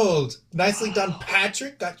 Wild. Nicely done,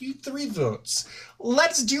 Patrick. Got you 3 votes.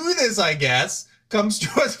 Let's do this, I guess. Comes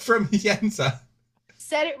to us from Yenza.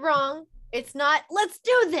 Said it wrong. It's not let's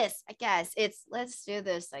do this, I guess. It's let's do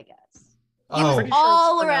this, I guess. He was Oh, Pretty sure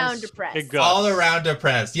all it's around pronounced depressed. Big Gus. all around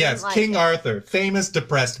depressed. Yes, Didn't like King it. Arthur, famous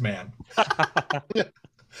depressed man.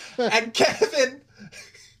 And Kevin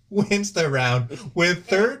wins the round with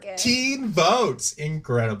 13 votes.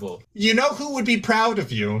 Incredible. You know who would be proud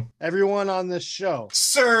of you? Everyone on this show.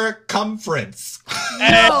 Circumference.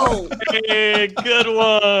 No. Hey, good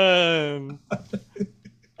one.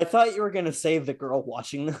 I thought you were gonna save the girl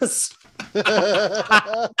watching this.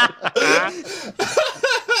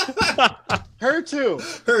 Her too.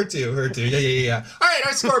 Her too. Yeah. All right,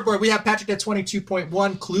 our scoreboard. We have Patrick at 22.1,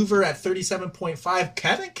 Kluver at 37.5,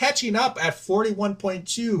 Kevin catching up at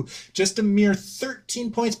 41.2, just a mere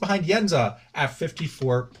 13 points behind Yenza at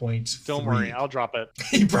 54.3. Don't worry, I'll drop it.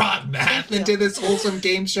 He brought math into this wholesome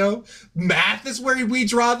game show. Math is where we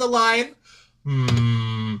draw the line.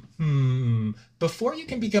 Before you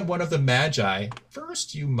can become one of the Magi,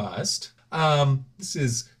 first you must. This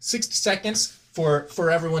is 60 seconds for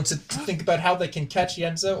everyone to think about how they can catch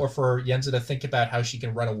Yenza, or for Yenza to think about how she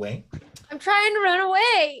can run away. I'm trying to run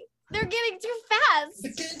away. They're getting too fast.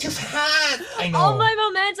 They're getting too fast. I know. All my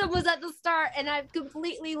momentum was at the start, and I've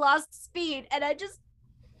completely lost speed, and I can't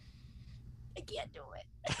do it.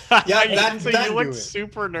 Yeah, So that- you look do it.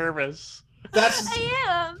 super nervous. That's I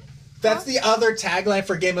am. the other tagline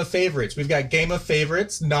for Game of Favorites. We've got Game of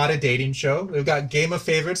Favorites, not a dating show. We've got Game of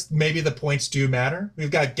Favorites, maybe the points do matter. We've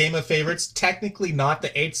got Game of Favorites, technically not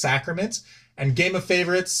the 8 sacraments. And Game of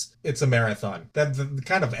Favorites, it's a marathon. That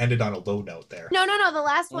kind of ended on a low note there. No. The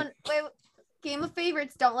last one. Wait. Game of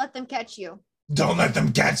Favorites. Don't let them catch you. Don't let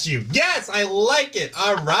them catch you. Yes, I like it.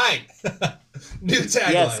 All right. New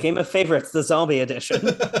tagline. Yes, Game of Favorites, the zombie edition.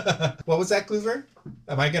 What was that, Kluver?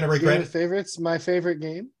 Am I going to Game regret of it? Favorites, my favorite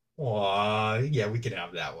game. Aw, yeah, we could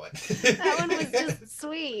have that one. That one was just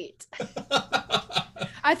sweet.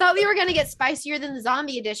 I thought we were gonna get spicier than the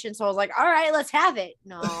zombie edition, so I was like, all right, let's have it.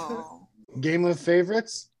 No. Game of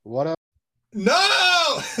Favorites. What up?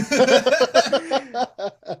 No!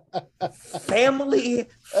 Family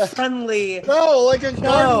friendly. No, like a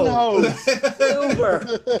garden house. Kluver.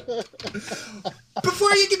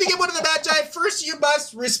 Before you can begin one of the Magi, first you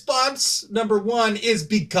must, response number 1 is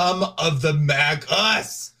become of the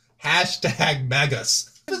Magus. Hashtag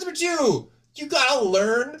Magus. Number 2, you gotta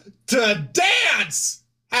learn to dance.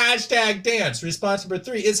 Hashtag dance. Response number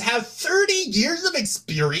 3 is have 30 years of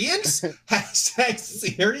experience. Hashtag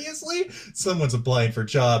seriously? Someone's applying for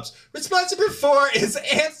jobs. Response number 4 is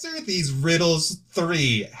answer these riddles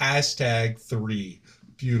 3. Hashtag 3.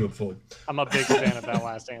 Beautiful. I'm a big fan of that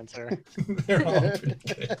last answer. They're all pretty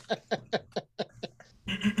good.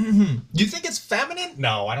 You think it's feminine?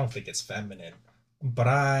 No, I don't think it's feminine. But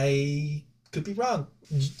I could be wrong.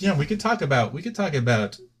 Yeah, we could talk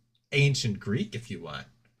about ancient Greek if you want.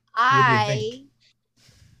 do you think?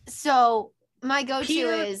 So my go-to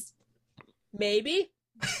Peter? is Maybe.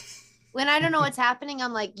 when I don't know what's happening,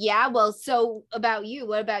 I'm like, yeah, well, so about you,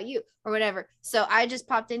 what about you? Or whatever. So I just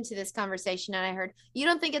popped into this conversation and I heard, you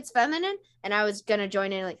don't think it's feminine? And I was gonna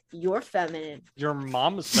join in like, you're feminine. Your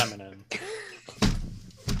mom's feminine.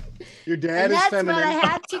 Your dad And is that's feminine. what I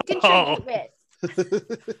had to contribute with.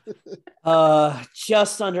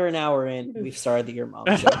 Just under an hour in, we've started the Your Mom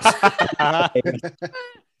jokes.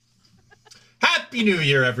 Happy New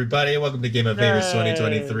Year, everybody. Welcome to Game of Favorites Yay.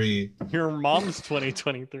 2023. Your mom's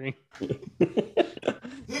 2023.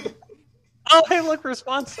 Oh, hey, look,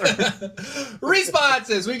 response.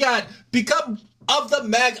 Responses. We got Become of the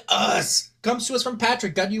Meg Us. Comes to us from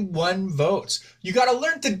Patrick. Got you 1 vote. You got to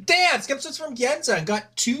learn to dance. Comes to us from Yenza and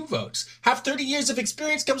got 2 votes. Have 30 years of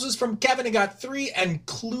experience. Comes to us from Kevin and got 3. And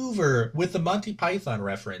Kluver with the Monty Python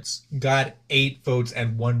reference got 8 votes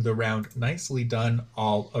and won the round. Nicely done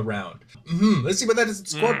all around. Let's see what that is at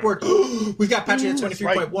the scoreboard. We've got Patrick at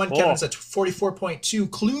 23.1. Right. Kevin's at 44.2.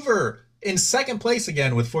 Kluver in second place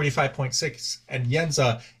again with 45.6. And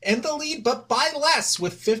Yenza in the lead, but by less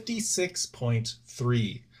with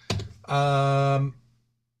 56.3. I'm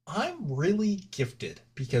really gifted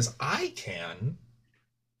because I can.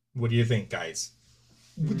 What do you think, guys?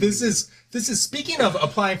 This is speaking of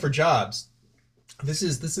applying for jobs. This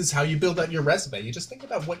is how you build out your resume. You just think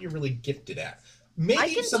about what you're really gifted at.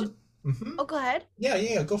 Maybe can some. Mhm. Oh, go ahead.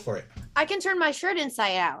 Yeah, go for it. I can turn my shirt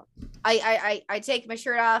inside out. I take my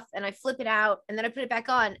shirt off and I flip it out and then I put it back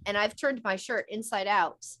on and I've turned my shirt inside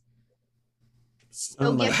out.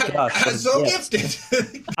 Oh my gifted. gosh. what a So gift.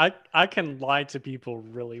 gifted. I can lie to people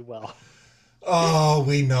really well. Oh,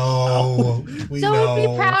 we know. We So know. be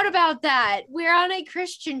proud about that. We're on a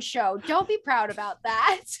Christian show. Don't be proud about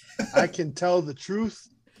that. I can tell the truth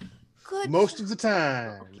Good. most of the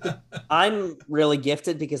time. I'm really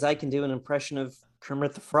gifted because I can do an impression of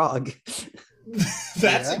Kermit the Frog.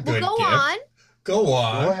 That's a Yeah. good Go gift. on. Go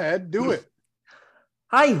on. Go ahead, do it.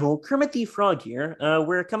 Hi ho, Kermit the Frog here.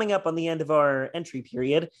 We're coming up on the end of our entry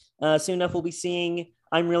period. Soon enough, we'll be seeing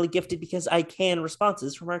I'm really gifted because I can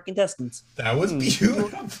responses from our contestants. That was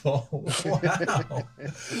beautiful. Wow. You are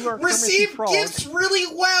Kermit the Receive Frog. gifts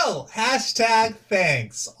really well. Hashtag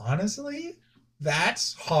thanks. Honestly,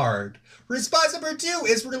 That's hard. Response number 2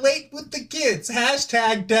 is relate with the kids.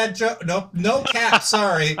 Hashtag dead joke. No cap,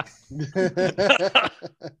 sorry.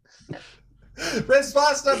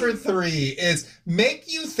 Response number 3 is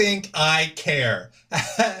make you think I care.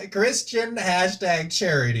 Christian hashtag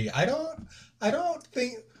charity. I don't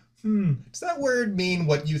think. Does that word mean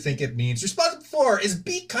what you think it means? Response number 4 is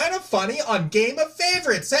be kind of funny on Game of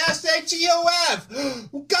Favorites. Hashtag GOF.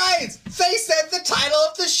 Guys, they said the title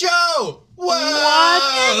of the show. Whoa!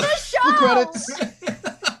 What is the show? Credits.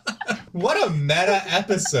 What a meta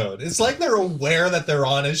episode. It's like they're aware that they're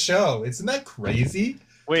on a show. Isn't that crazy?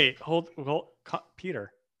 Wait, hold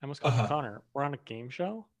Peter. I almost called you Connor. We're on a game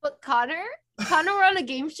show? What, Connor? Connor, we're on a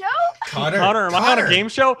game show? Connor, Am I on a game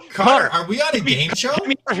show? Connor, are we on a game show? Get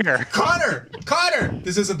me over here. Connor!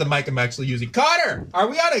 This isn't the mic I'm actually using. Connor, are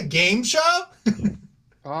we on a game show?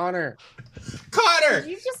 Connor. Connor!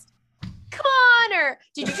 Connor,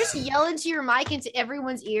 did you just yell into your mic into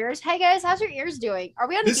everyone's ears? Hey guys, how's your ears doing? Are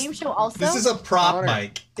we on a game show also? This is a prop Connor.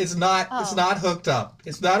 mic. It's not hooked up.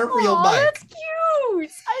 It's not a Aw, real mic. That's cute.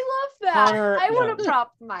 I love that. Connor, I want no. a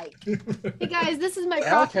prop mic. Hey guys, this is my Alec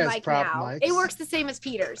prop has mic prop now. mics. It works the same as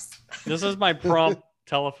Peter's. This is my prompt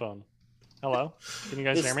telephone. Hello? Can you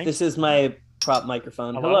guys hear me? This is my prop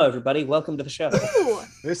microphone. Hello? Hello, everybody. Welcome to the show. Ooh,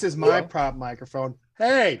 This is my prop microphone.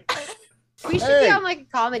 Hey, we should Hey. be on like a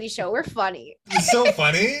comedy show. We're funny. It's so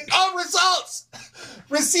funny. Oh, results!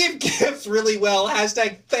 Received gifts really well.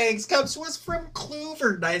 Hashtag thanks comes to us from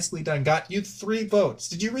Clover. Nicely done. Got you 3 votes.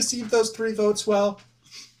 Did you receive those 3 votes well?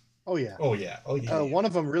 oh yeah. Oh, yeah. One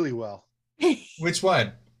of them really well. Which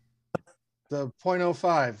one? The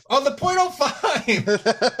 .05. Oh, the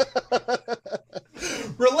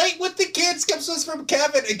 .05. Relate with the kids comes to us from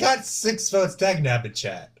Kevin. It got 6 votes. Dag nabbit,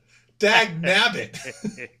 chat. Dag nabbit.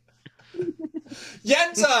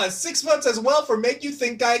 Yenza, 6 votes as well for make you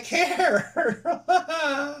think I care.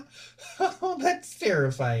 Oh, that's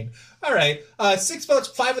terrifying. All right, 6 votes,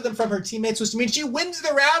 5 of them from her teammates, which means she wins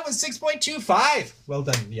the round with 6.25. Well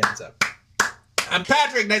done, Yenza. And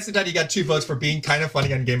Patrick, nicely done. You got 2 votes for being kind of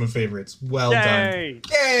funny on Game of Favorites. Well done. Yay!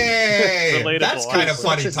 Yay! Relatable, That's kind of honestly.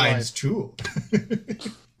 funny Such is times 2.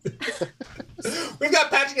 We've got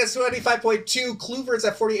Patrick at 25.2, Kluver's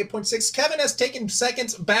at 48.6, Kevin has taken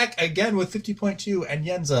seconds back again with 50.2, and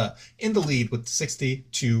Yenza in the lead with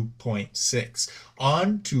 62.6.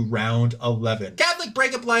 On to round 11. Catholic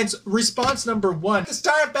Breakup Lines response number 1. The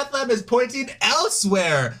Star of Bethlehem is pointing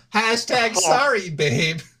elsewhere. Hashtag sorry,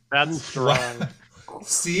 babe. That's strong.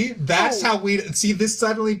 See, that's how we see this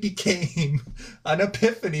suddenly became an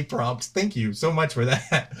epiphany prompt. Thank you so much for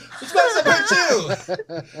that. Response number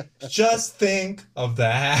 2. Just think of the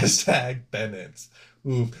hashtag Bennett.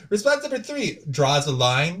 Ooh. Response number 3. Draws a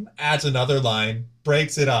line, adds another line,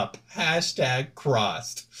 breaks it up. Hashtag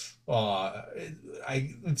crossed.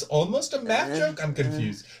 It's almost a math joke. I'm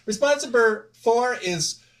confused. Response number 4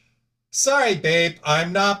 is sorry, babe,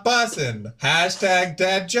 I'm not bussin'. Hashtag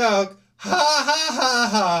dead joke. Ha ha ha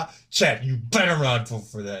ha. Chat, you better not vote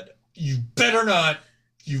for that. You better not.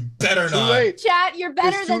 You better Too not. late. Chat, you're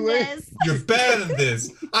better It's too than late. this. You're better than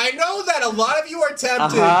this. I know that a lot of you are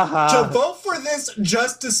tempted Ah-ha-ha. to vote for this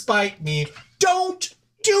just to spite me. Don't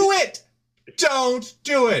do it. Don't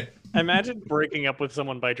do it. Imagine breaking up with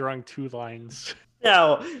someone by drawing 2 lines.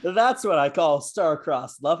 Now, that's what I call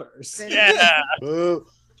star-crossed lovers. Yeah. Boo.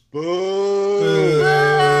 Boo.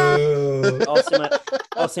 Boo.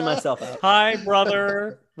 I'll see myself out. Hi,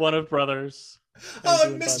 brother. One of brothers. Oh,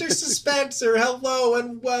 and Mr. Suspenser, hello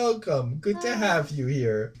and welcome. Good to have you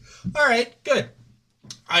here. All right, good.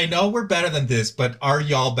 I know we're better than this, but are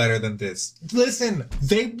y'all better than this? Listen,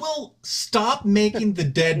 they will stop making the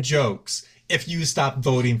dead jokes if you stop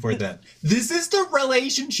voting for them. This is the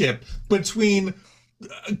relationship between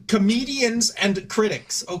comedians and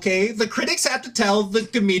critics, okay? The critics have to tell the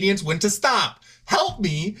comedians when to stop. Help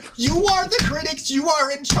me. You are the critics. You are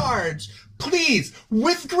in charge. Please,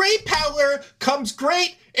 with great power comes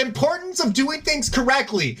great importance of doing things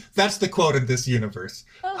correctly. That's the quote in this universe.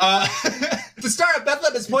 The Star of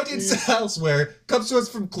Bethlehem is pointing elsewhere. Comes to us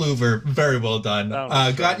from Clover. Very well done.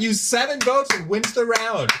 Got you 7 votes and wins the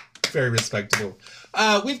round. Very respectable.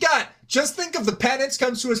 We've got Just Think of the Penance.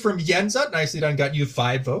 Comes to us from Yenza. Nicely done. Got you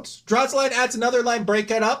 5 votes. Draws a line, adds another line. Break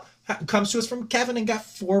it up. Comes to us from Kevin and got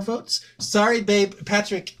 4 votes. Sorry, babe.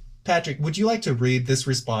 Patrick, would you like to read this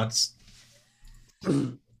response?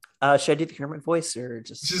 Should I do the Kermit voice or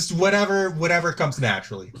Just whatever comes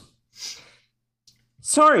naturally.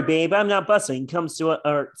 Sorry, babe, I'm not bussing.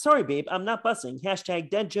 Sorry, babe, I'm not bussing.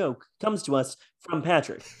 Hashtag dead joke comes to us from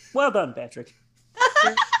Patrick. Well done, Patrick.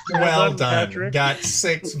 Well done, done. Patrick. Got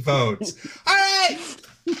 6 votes. All right.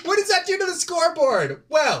 What does that do to the scoreboard?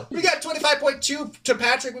 Well, we got 25.2 to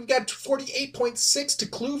Patrick. We've got 48.6 to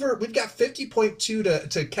Kluver. We've got 50.2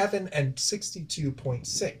 to Kevin and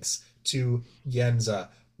 62.6 to Yenza.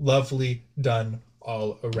 Lovely done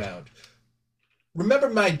all around. Remember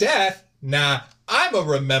my death? Nah, I'm a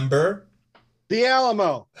remember. The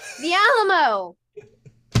Alamo. The Alamo.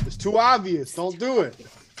 It's too obvious. Don't do it.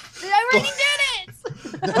 I already did it.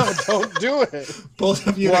 No, don't do it. Both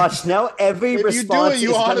of you. Watch now. Every If you do response it,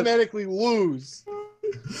 you is gonna- automatically lose.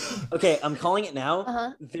 Okay, I'm calling it now.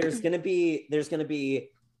 Uh-huh. There's gonna be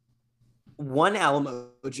one Alamo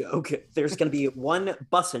joke. There's gonna be one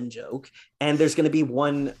bussin' joke, and there's gonna be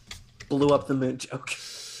one blew up the moon joke.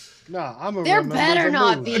 No, I'm a There remember better the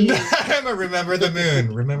not moon. be. I'm a remember the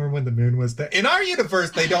moon. Remember when the moon was there? In our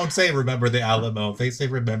universe, they don't say remember the Alamo. They say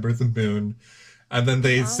remember the moon. And then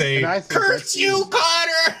they say, And I think curse that's- you,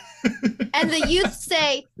 Connor! And the youth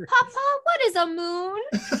say, Papa, what is a moon?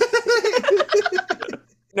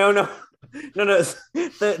 No.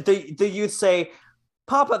 The youth say,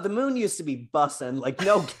 Papa, the moon used to be bussin'. Like,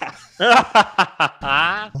 no cap.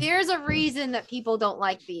 There's a reason that people don't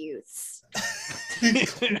like the youths.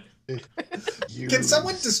 Can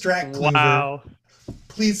someone distract Kluver? Wow.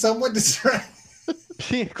 Please, someone distract.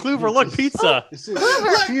 Kluver, look, pizza. This is-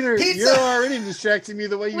 Kluver! Peter, Pizza! you're already distracting me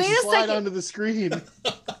the way you Wait a slide second. onto the screen.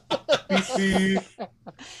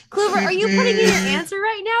 Clover, are you putting in your answer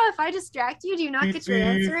right now? If I distract you, do you not get your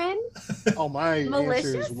answer in? Oh, my answer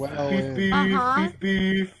Malicious? is well in. Uh-huh.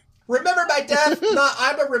 Remember my death? Not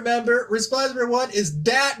I'm a remember. Response number 1 is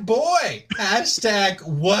dat boy. Hashtag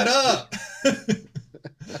what up?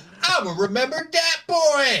 I'm a remember dat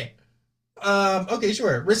boy. Okay,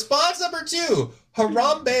 sure. Response number 2,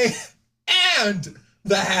 Harambe and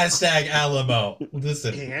the hashtag Alamo.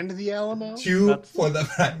 Listen. And the Alamo? 2 for the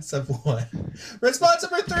price of 1. Response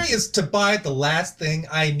number 3 is to buy the last thing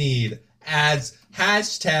I need as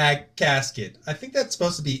hashtag casket. I think that's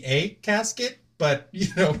supposed to be a casket, but you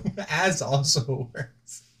know, as also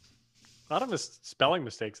works. A lot of spelling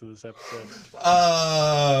mistakes in this episode.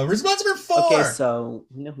 Response number 4. Okay, so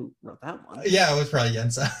we know who wrote that one. Yeah, it was probably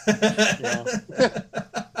Yensa.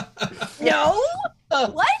 No?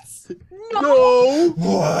 What? No!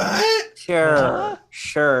 What?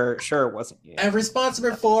 Sure, it wasn't you. And response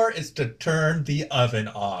number 4 is to turn the oven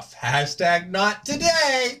off. Hashtag not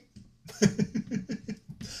today.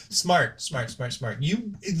 Smart.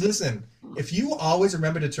 You listen, if you always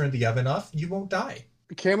remember to turn the oven off, you won't die.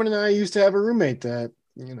 Cameron and I used to have a roommate that,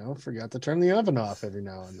 forgot to turn the oven off every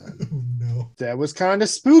now and then. Oh no. That was kind of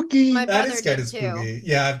spooky. My That brother is kind did of too. spooky.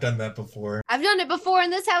 Yeah, I've done that before. I've done it before in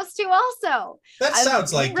this house too also. That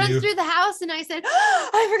sounds like run you. through the house and I said, oh,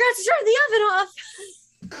 I forgot to turn the oven off.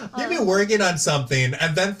 You'd be working on something,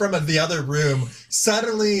 and then from the other room,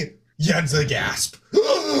 suddenly Yenza gasp.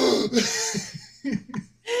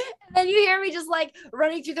 And then you hear me just like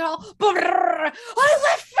running through the hall. I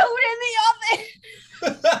left food in the oven.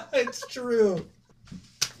 It's true.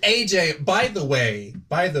 AJ, by the way,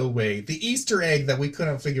 the Easter egg that we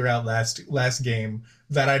couldn't figure out last game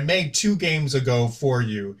that I made 2 games ago for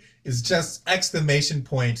you is just exclamation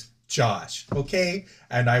point Josh, okay?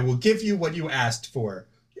 And I will give you what you asked for,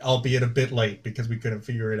 albeit a bit late because we couldn't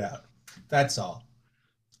figure it out. That's all.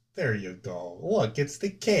 There you go. Look, it's the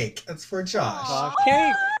cake. That's for Josh.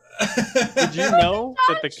 Cake. Did you know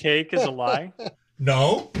that the cake is a lie?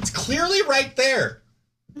 No, it's clearly right there.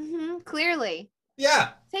 Clearly. Yeah.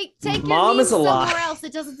 Take Mom your is a memes lie. somewhere else.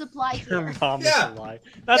 It doesn't apply Your here. mom Yeah. is a lie.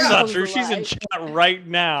 That's Yeah. not Mom's true. a She's in lie. chat right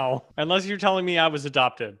now. Unless you're telling me I was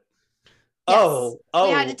adopted. Oh, We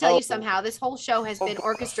had to tell you somehow. This whole show has been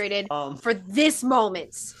orchestrated for this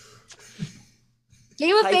moment.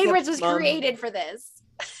 Game of Hi, Favorites was Mom. created for this.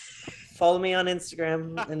 Follow me on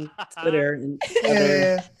Instagram and Twitter and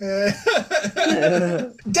other.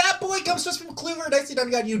 Dat boy comes to us from Kluver. Nicely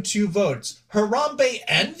done, got you 2 votes. Harambe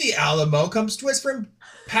and the Alamo comes to us from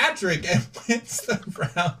Patrick and wins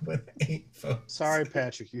the round with 8 votes. Sorry,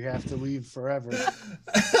 Patrick, you have to leave forever.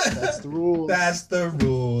 That's the rules. That's the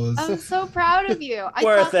rules. I'm so proud of you.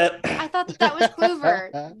 Worth it. I thought that was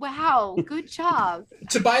Clover. Wow, good job.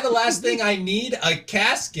 To buy the last thing I need, a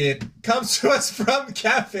casket, comes to us from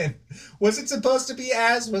Kevin. Was it supposed to be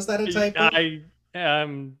as? Was that a typo? I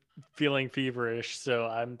am feeling feverish, so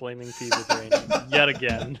I'm blaming fever brain yet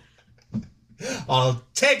again. I'll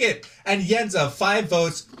take it. And Yenza, 5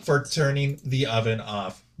 votes for turning the oven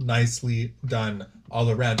off. Nicely done all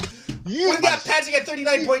around. We've got Patrick at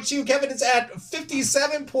 39.2. Kevin is at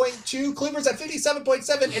 57.2. Cleaver's at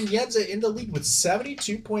 57.7. And Yenza in the lead with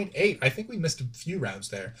 72.8. I think we missed a few rounds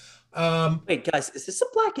there. Wait, guys, is this a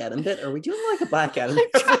Black Adam bit? Are we doing like a Black Adam I'm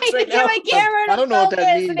bit trying to right get now? my camera to I don't know what that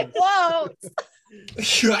focus and means. it floats.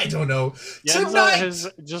 I don't know. Yenza Tonight, has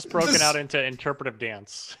just broken this- out into interpretive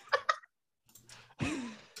dance.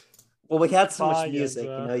 Well, we had so Bye, much music,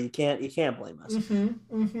 Yenza. you can't blame us.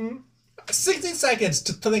 60 seconds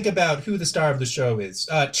to think about who the star of the show is.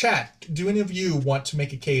 Chat, do any of you want to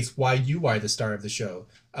make a case why you are the star of the show?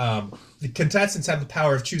 The contestants have the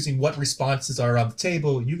power of choosing what responses are on the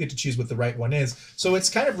table. You get to choose what the right one is. So it's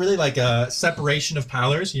kind of really like a separation of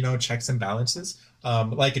powers, checks and balances,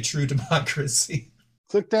 like a true democracy.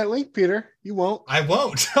 Click that link, Peter. You won't. I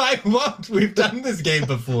won't. We've done this game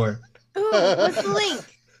before. Ooh, what's the link?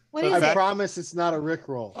 What is I it? promise it's not a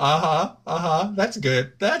Rickroll. That's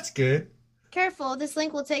good. That's good. Careful, this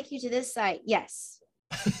link will take you to this site. Yes.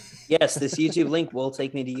 Yes, this YouTube link will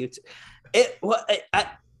take me to YouTube.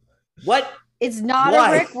 What? It's not Why?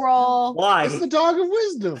 a Rick roll. Why? It's the dog of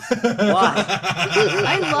wisdom.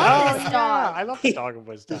 I love this Yeah, dog. I love the dog of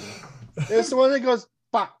wisdom. It's the one that goes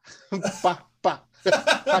ba ba ba.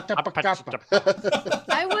 Patapakapa.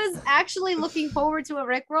 I was actually looking forward to a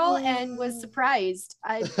Rick roll and was surprised.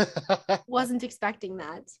 I wasn't expecting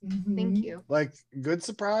that. Thank you. Like good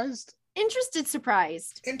surprised. Interested,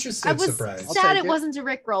 surprised. Interested, I was surprised. I'll sad take it it. wasn't a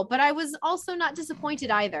Rick roll, but I was also not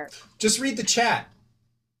disappointed either. Just read the chat.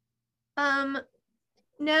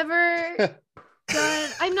 Never done.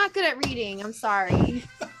 I'm not good at reading. I'm sorry.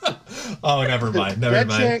 Oh, never mind. Never That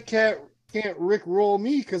mind. chant can't Rickroll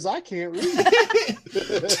me because I can't read.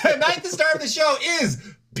 Tonight, the star of the show is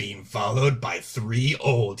being followed by 3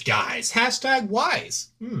 old guys. Hashtag wise.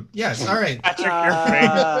 Yes, all right. Patrick, your face.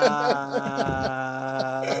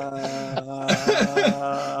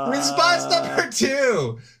 Response number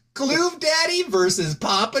 2. Gloom Daddy versus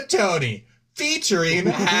Papa Tony. Featuring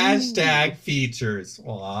hashtag features.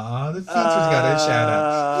 Aw, the features got a shout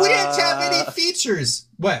out. We didn't have any features.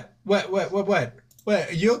 What?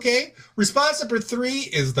 Are you okay? Response number 3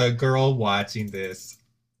 is the girl watching this.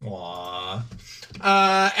 Aww.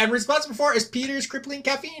 And response number 4 is Peter's crippling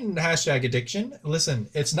caffeine hashtag addiction. Listen,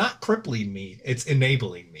 it's not crippling me, it's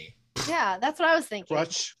enabling me. Yeah, that's what I was thinking.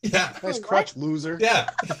 Crutch. Yeah. Nice What? crutch, loser. Yeah.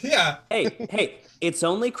 Yeah. Hey, it's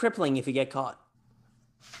only crippling if you get caught.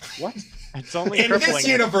 What? It's only In crippling. this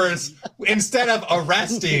universe, instead of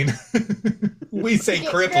arresting, we say Get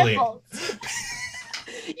crippling. crippled.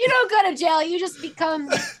 You don't go to jail, you just become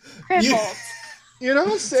crippled. You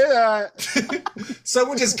don't say that.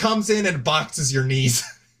 Someone just comes in and boxes your knees.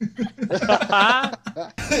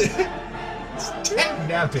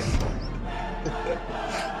 Napping.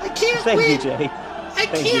 I can't Thank win. you, Jay. I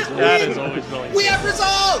Thank you, can't Jay. That win. is always really We have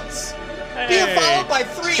results. Being Hey. followed by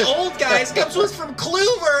 3 old guys comes to us from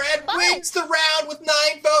Kluver and wins the round with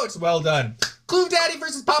 9 votes. Well done. Gloom Daddy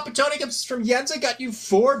versus Papa Tony comes from Yenza, got you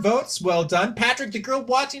 4 votes. Well done. Patrick, the girl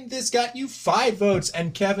watching this, got you 5 votes.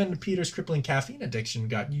 And Kevin, Peter's crippling caffeine addiction,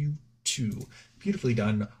 got you 2. Beautifully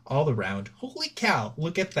done all around. Holy cow,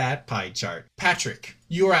 look at that pie chart. Patrick,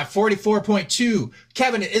 you are at 44.2.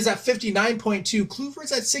 Kevin is at 59.2. Kluver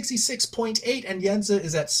is at 66.8. And Yenza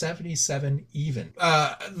is at 77 even.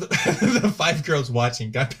 The 5 girls watching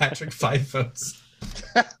got Patrick 5 votes.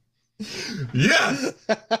 Yes!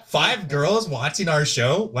 5 girls watching our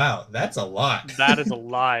show? Wow, that's a lot. That is a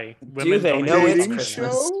lie. Do they don't know do it's Dating that.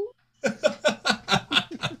 Christmas? show?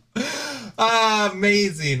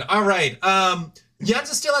 Amazing. All right. Yenza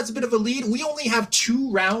still has a bit of a lead. We only have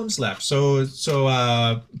 2 rounds left. So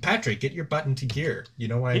Patrick, get your butt into gear. You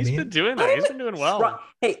know what He's I mean? been doing that. He's been doing well.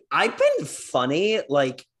 Hey, I've been funny.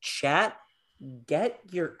 Like, chat, get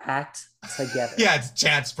your act together. Yeah, it's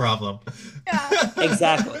chat's problem. Yeah.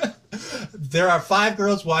 Exactly. There are 5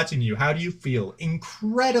 girls watching you. How do you feel?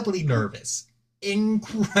 Incredibly nervous.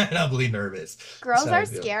 Incredibly nervous. Girls That's how I are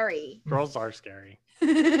feel. scary. Girls are scary.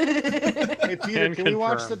 Hey, Peter, Can can we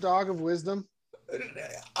watch confirm. the dog of wisdom?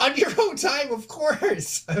 On your own time, of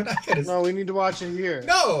course. I'm not gonna. No, we need to watch it here.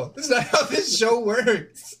 No, that's not how this show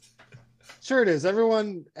works. Sure it is.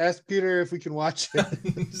 Everyone ask Peter if we can watch it.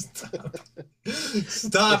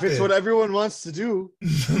 Stop If it's it. what everyone wants to do.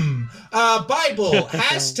 Bible,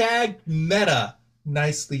 hashtag meta.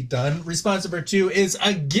 Nicely done. Response number 2 is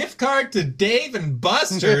a gift card to Dave and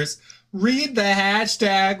Buster's. Read the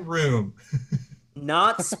hashtag room.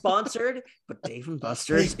 Not sponsored, but Dave and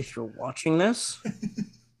Buster's, if you're watching this,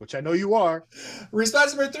 Which I know you are.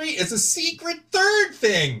 Response number 3 is a secret third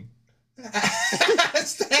thing.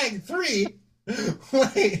 Hashtag 3.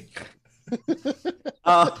 Wait.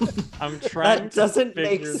 I'm trying that doesn't to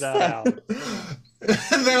make figure that out.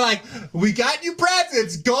 And they're like, we got you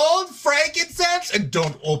presents, gold, frankincense, and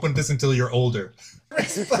don't open this until you're older.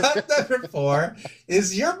 Response number 4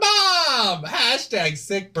 is your mom. Hashtag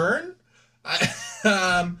sick burn.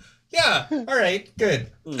 Yeah. All right. Good.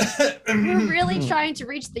 We're really trying to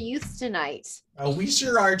reach the youth tonight. We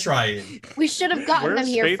sure are trying. We should have gotten them Where's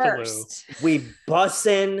here Faithaloo? first. We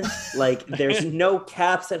bussin', like there's no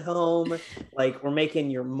caps at home. Like we're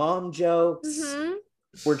making your mom jokes. Mhm.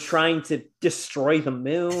 We're trying to destroy the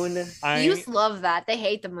moon. Youth love that. They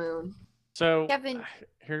hate the moon. So Kevin,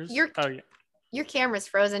 here's you're- oh yeah. your camera's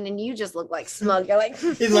frozen and you just look like smug. You're like,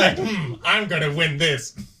 He's like, I'm gonna win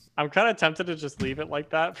this. I'm kind of tempted to just leave it like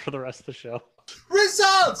that for the rest of the show.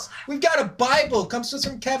 Results! We've got a Bible, comes to us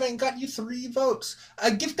from Kevin, got you 3 votes.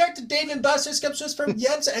 A gift card to Dave and Buster's comes to us from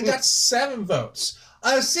Jens and got 7 votes.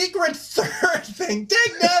 A secret third thing,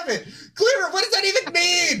 dang nabbit! Cleaver, what does that even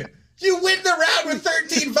mean? You win the round with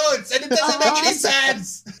 13 votes, and it doesn't make any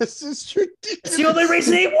sense. This is ridiculous. It's the only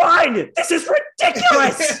reason he won. This is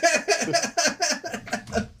ridiculous.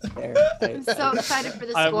 I'm so excited for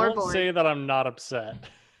the I scoreboard. won't say that I'm not upset.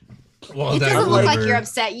 Well It done, doesn't look like Cleaver. you're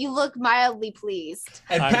upset. You look mildly pleased.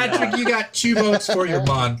 And I'm Patrick, not. you got 2 votes for your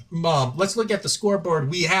mom. Let's look at the scoreboard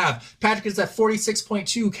we have. Patrick is at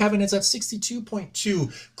 46.2. Kevin is at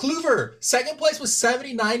 62.2. Kluver, second place with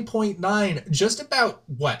 79.9. Just about,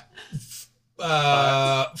 what?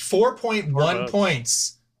 4.1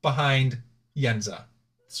 points behind Yenza.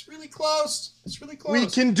 It's really close. It's really close. We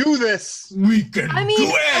can do this. We can I mean, do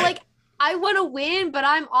it. like, I want to win, but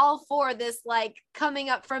I'm all for this, like,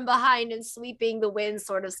 coming up from behind and sweeping the win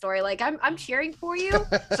sort of story. Like, I'm cheering for you,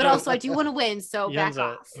 but also I do want to win, so back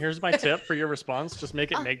Yenza, off. here's my tip for your response. Just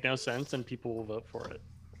make it make no sense and people will vote for it.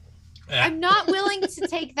 I'm not willing to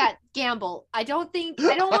take that gamble. I don't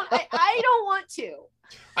want to.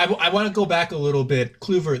 I want to go back a little bit.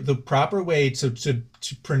 Kluver, the proper way to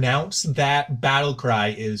pronounce that battle cry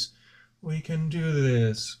is, we can do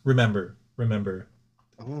this. Remember.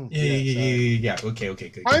 Oh, Yeah. Okay,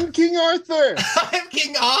 good. I'm King Arthur. I'm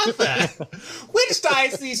King Arthur. Which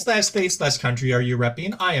diocese / state / country are you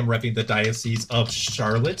repping? I am repping the Diocese of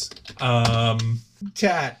Charlotte.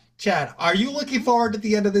 Chat, are you looking forward to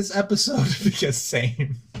the end of this episode? Because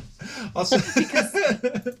same. Also,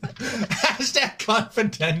 hashtag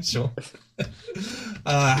confidential.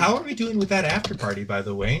 How are we doing with that after party, by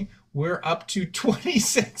the way? We're up to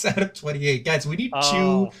 26 out of 28. Guys, we need 2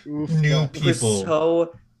 Oh. Oof, new God. We're people.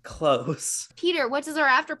 so close. Peter, what does our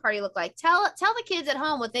after party look like? Tell the kids at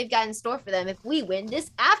home what they've got in store for them if we win this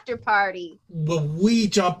after party. Well, we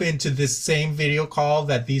jump into this same video call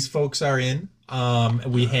that these folks are in.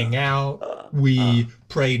 We hang out, we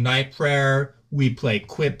pray night prayer, we play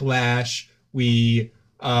Quiplash, we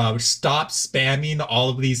stop spamming all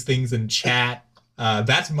of these things in chat.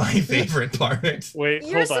 That's my favorite part. Wait,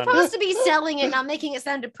 You're hold on. supposed to be selling it, not making it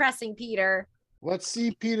sound depressing, Peter. Let's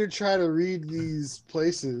see Peter try to read these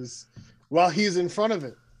places while he's in front of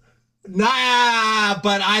it. Nah,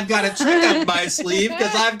 but I've got a trick up my sleeve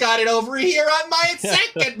because I've got it over here on my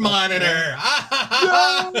second monitor.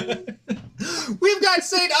 We've got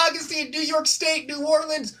St. Augustine, New York State, New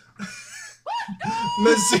Orleans,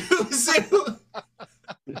 Mizzou.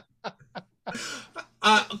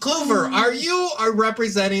 Clover, are you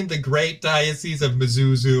representing the great diocese of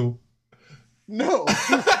Mizzou? No.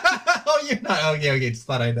 Oh, you're not. Okay. Just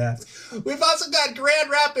thought I'd ask. We've also got Grand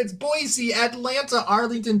Rapids, Boise, Atlanta,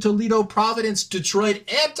 Arlington, Toledo, Providence, Detroit,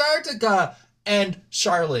 Antarctica, and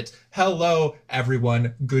Charlotte. Hello,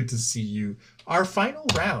 everyone. Good to see you. Our final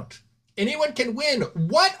round. Anyone can win.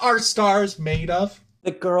 What are stars made of?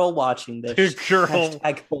 The girl watching this. The girl.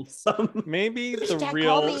 Hashtag wholesome. Maybe the Hashtag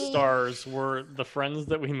real call me. stars were the friends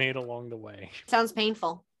that we made along the way. Sounds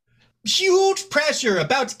painful. Huge pressure.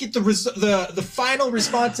 About to get the final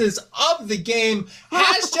responses of the game.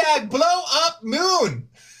 Hashtag blow up moon.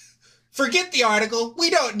 Forget the article. We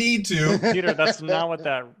don't need to. Peter, that's not what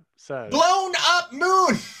that says. Blown up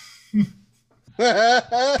moon.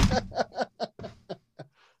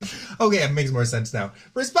 Okay, it makes more sense now.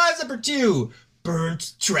 Response number 2.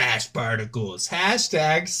 Burnt trash particles.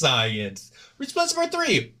 Hashtag science. Response number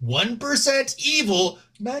 3. 1% evil.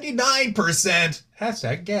 99%.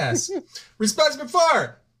 Hashtag gas. Response number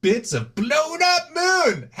 4. Bits of blown up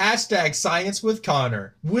moon. Hashtag science with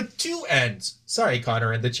Connor. With 2 N's. Sorry,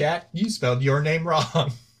 Connor in the chat. You spelled your name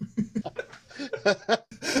wrong.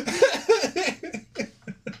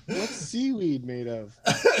 What's seaweed made of?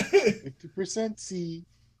 50% sea,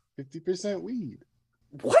 50% weed.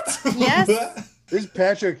 What? Yes. There's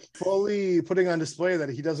Patrick fully putting on display that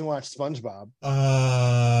he doesn't watch SpongeBob.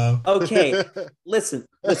 Okay, listen.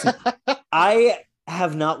 I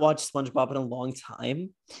have not watched SpongeBob in a long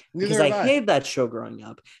time because Neither I have I. hated that show growing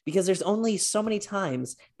up because there's only so many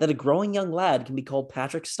times that a growing young lad can be called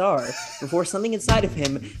Patrick Star before something inside of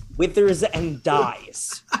him withers and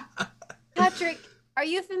dies. Patrick, are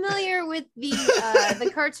you familiar with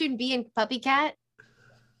the cartoon Bee and Puppy Cat?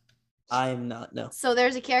 I'm not, no. So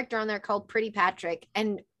there's a character on there called Pretty Patrick,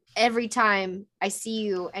 and every time I see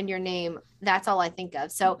you and your name, that's all I think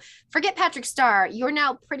of. So forget Patrick Star. You're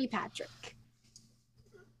now Pretty Patrick.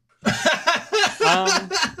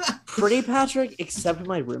 Pretty Patrick, except when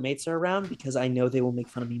my roommates are around because I know they will make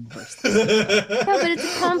fun of me more. No, but it's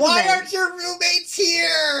a compliment. Why aren't your roommates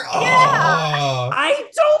here? Yeah. I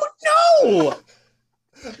don't know.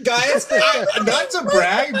 Guys, not to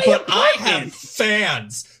brag, but I have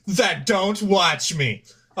fans that don't watch me.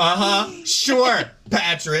 Sure,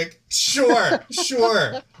 Patrick. Sure.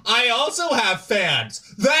 I also have fans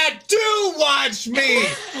that do watch me.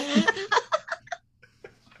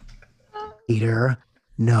 Peter,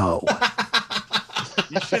 no.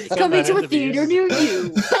 You should send Coming that to a into theater these. near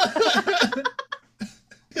you.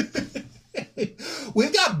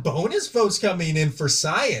 We've got bonus votes coming in for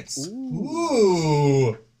science.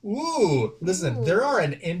 Ooh. Listen, there are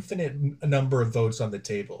an infinite number of votes on the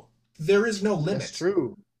table. There is no limit. That's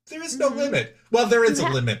true. There is no limit. Well, there is a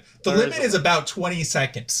limit. The There limit is is about 20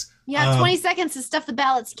 seconds. Yeah, 20 seconds to stuff the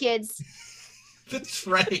ballots, kids. That's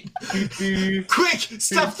right. Quick,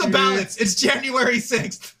 stuff the ballots. It's January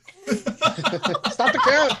 6th. Stop the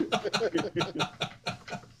count.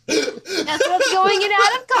 That's what's going in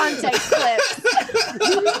out of context clips.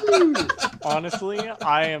 Honestly,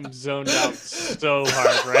 I am zoned out so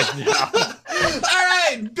hard right now. All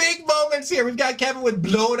right, big moments here. We've got Kevin with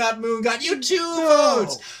Blown Up Moon. Got you 2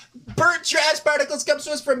 votes. Burnt Trash Particles comes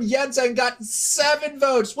to us from Yenza and got 7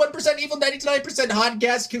 votes. 1% Evil, 99% Hot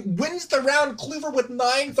Gas wins the round. Kluver with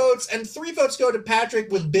 9 votes, and 3 votes go to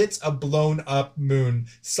Patrick with Bits of Blown Up Moon.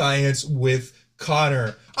 Science with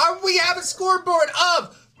Connor. We have a scoreboard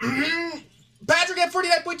of Patrick at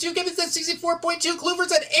 49.2, Kevin says 64.2,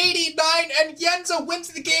 Kluver's at 89, and Yenza wins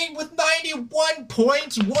the game with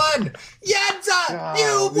 91.1. Yenza,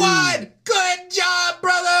 you won! Good job,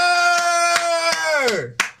 brother!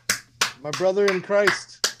 My brother in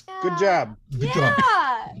Christ. Good job. Good job.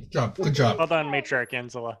 Yeah, Good job. Well done, Matriarch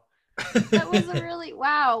Angela. that was a really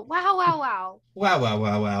wow. Wow. Wow.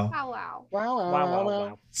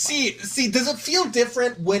 Wow. See, does it feel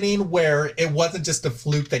different winning where it wasn't just a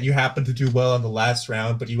fluke that you happened to do well in the last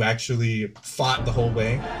round, but you actually fought the whole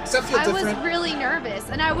way? Does that feel I different? was really nervous,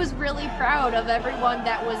 and I was really proud of everyone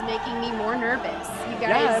that was making me more nervous. You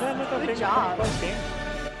Yeah, I guys, don't know good if job.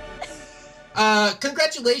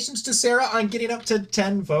 Congratulations to Sarah on getting up to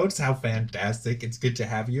 10 votes. How fantastic. It's good to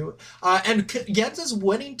have you. And Yenza's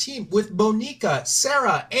winning team with Monica,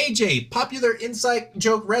 Sarah, AJ, Popular Inside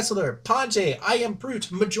Joke Wrestler, Panjay, I Am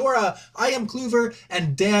Brute, Majora, I Am Kluver,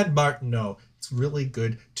 and Dan Martineau. It's really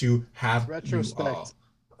good to have Retrospect. you all.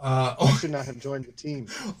 I should not have joined the team.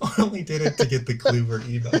 Only did it to get the Kluver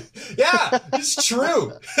email. Yeah, it's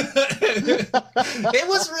true. It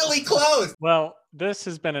was really close. Well, this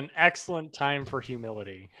has been an excellent time for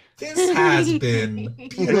humility. This has been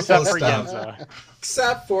beautiful Except for stuff. Yenza.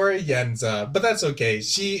 Except for Yenza. But that's okay.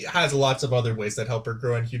 She has lots of other ways that help her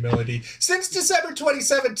grow in humility. Since December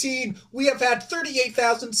 2017, we have had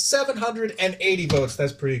 38,780 votes.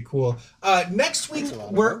 That's pretty cool. Next week, That's a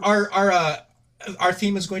lot of our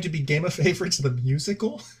theme is going to be Game of Favorites, the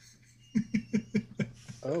musical.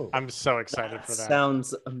 Oh. I'm so excited for that.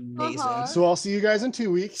 Sounds amazing. Uh-huh. So I'll see you guys in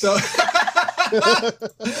 2 weeks. So,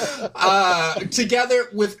 together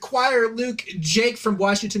with Choir Luke, Jake from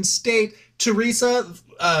Washington State, Teresa,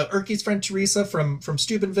 Erky's friend Teresa from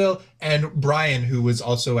Steubenville, and Brian, who was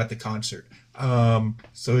also at the concert.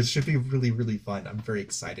 So it should be really, really fun. I'm very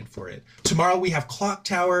excited for it. Tomorrow we have Clock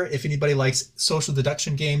Tower. If anybody likes social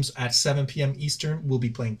deduction games at 7 p.m. Eastern, we'll be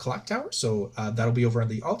playing Clock Tower. So that'll be over on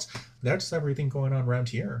the alt. That's everything going on around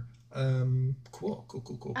here. Cool.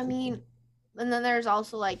 I mean, and then there's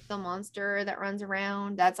also like the monster that runs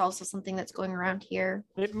around. That's also something that's going around here.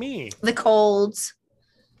 It me. The colds.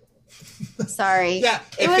 Sorry. Yeah,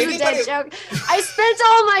 It if was a anybody- dead joke. I spent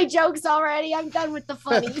all my jokes already. I'm done with the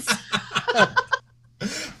funnies.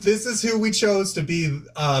 This is who we chose to be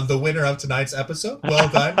the winner of tonight's episode. Well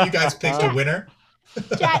done. You guys picked a winner.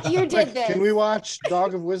 Chat, you did this. Can we watch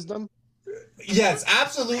Dog of Wisdom? Yes,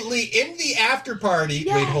 absolutely. In the after party.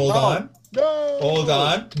 Yeah. Wait, hold Oh. on. No. Hold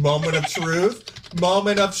on. Moment of truth.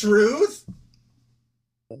 Moment of truth.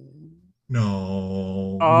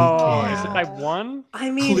 No. Oh, we is it can't. by one? I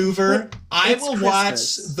mean, Kluver, I it's will Christmas.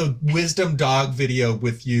 watch the Wisdom Dog video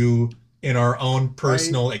with you in our own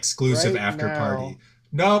personal exclusive right after now. party.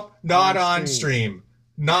 Nope, not on On stream.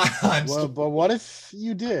 Not on Well, stream. but what if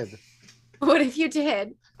you did? What if you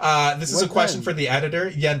did? This is a What question then? for the editor.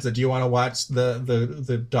 Yenza, do you want to watch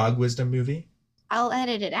the Dog Wisdom movie? I'll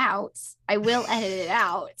edit it out. I will edit it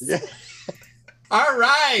out. Yeah. All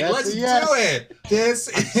right, That's let's a yes. do it. This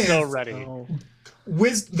is So ready. Oh.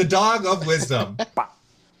 the Dog of Wisdom.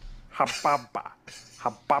 Ha-ba-ba.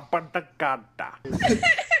 Ha-ba-ba-da-ga-da. Thank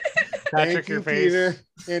Patrick, you, your face. Peter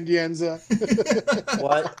and Yenza.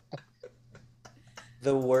 What?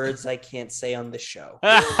 The words I can't say on the show.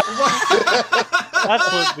 That's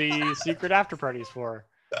what the secret after party's for.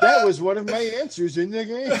 That was one of my answers in the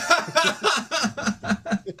game.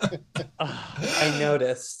 I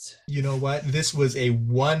noticed. You know what? This was a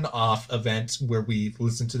one-off event where we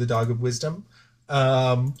listened to the Dog of Wisdom.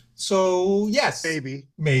 So yes,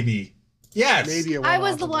 Maybe. Yes. Maybe a I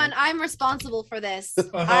was the one-off one. I'm responsible for this.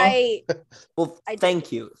 Uh-huh. Well,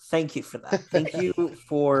 thank you. Thank you for that. Thank you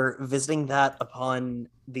for visiting that upon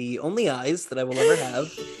the only eyes that I will ever have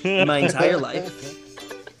in my entire life.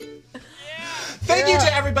 Thank you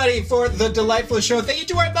to everybody for the delightful show. Thank you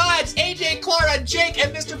to our mods, AJ, Clara, Jake,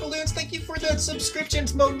 and Mr. Balloons. Thank you for the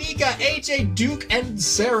subscriptions, Monica, AJ, Duke, and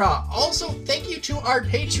Sarah. Also, thank you to our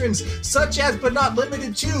patrons, such as but not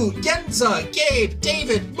limited to Yenza, Gabe,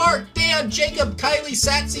 David, Mark, Dan, Jacob, Kylie,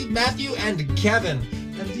 Satsy, Matthew, and Kevin.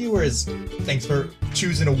 And viewers, thanks for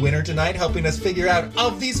choosing a winner tonight, helping us figure out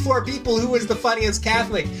of these 4 people who is the funniest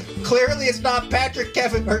Catholic. Clearly, it's not Patrick,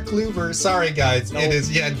 Kevin, or Kluver. Sorry, guys. Nope. It is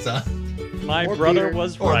Yenza. My Or brother Peter.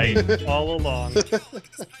 was Or right me. all along.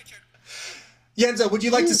 Yenza, would you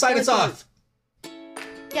like to sign us off?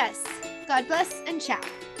 Yes. God bless and ciao.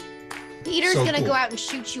 Peter's So gonna cool. go out and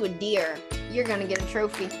shoot you a deer. You're gonna get a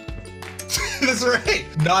trophy. That's right.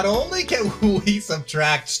 Not only can we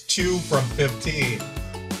subtract 2 from 15,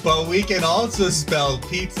 but we can also spell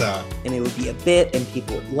pizza. And it would be a bit, and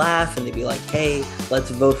people would laugh, and they'd be like, hey, let's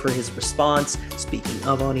vote for his response. Speaking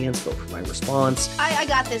of audience, vote for my response. I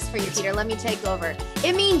got this for you, Peter. Let me take over.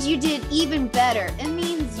 It means you did even better. It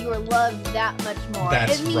means you are loved that much more.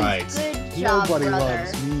 That's it means right. good job, Nobody brother.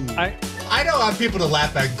 loves me. I don't want people to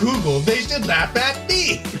laugh at Google. They should laugh at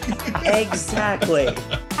me. Exactly.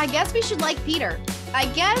 I guess we should like Peter. I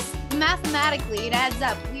guess mathematically it adds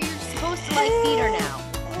up. We're supposed to like Peter now.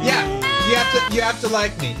 Yeah, you have to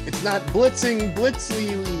like me. It's not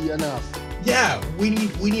blitzly enough. Yeah, we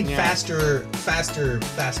need Yeah. faster.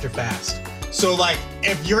 So like,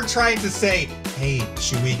 if you're trying to say, hey,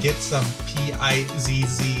 should we get some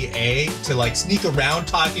PIZZA to like sneak around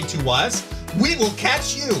talking to us? We will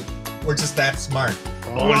catch you. We're just that smart.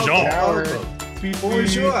 Bonjour. Coward.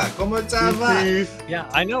 Bonjour, comment ça va? Beef. Yeah,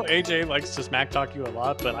 I know AJ likes to smack talk you a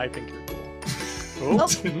lot, but I think you're cool. Oh.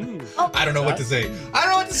 Mm. Oh, I don't know what to say. I don't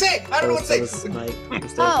know what to say. I don't know what to That say. was my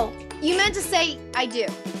mistake. oh, you meant to say I do.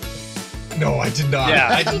 No, I did not. Yeah.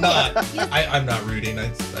 I did not. Yes. I'm not rooting.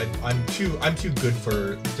 I'm too good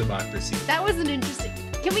for democracy. That was an interesting.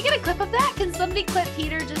 Can we get a clip of that? Can somebody clip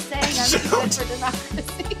Peter just saying I'm too good for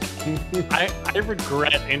democracy? I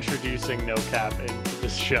regret introducing NoCap into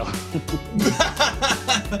this show.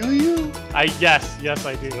 Do you? Yes,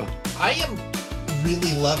 I do. I am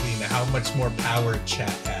really loving how much more power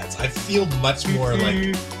chat has. I feel much more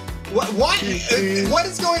like what what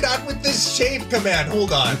is going on with this shave command?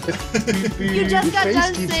 Hold on. You just got Your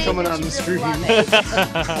done face keeps saying coming that on you the really screen. love it.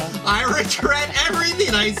 I regret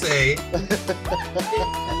everything I say.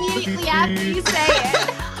 Immediately after you say it.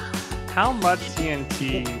 How much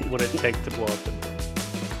TNT would it take to blow up the moon?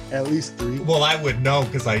 At least 3. Well, I would know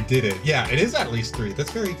because I did it. Yeah, it is at least 3.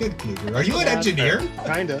 That's very good, Kluger. Are you an Yeah, engineer?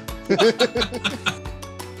 Kinda.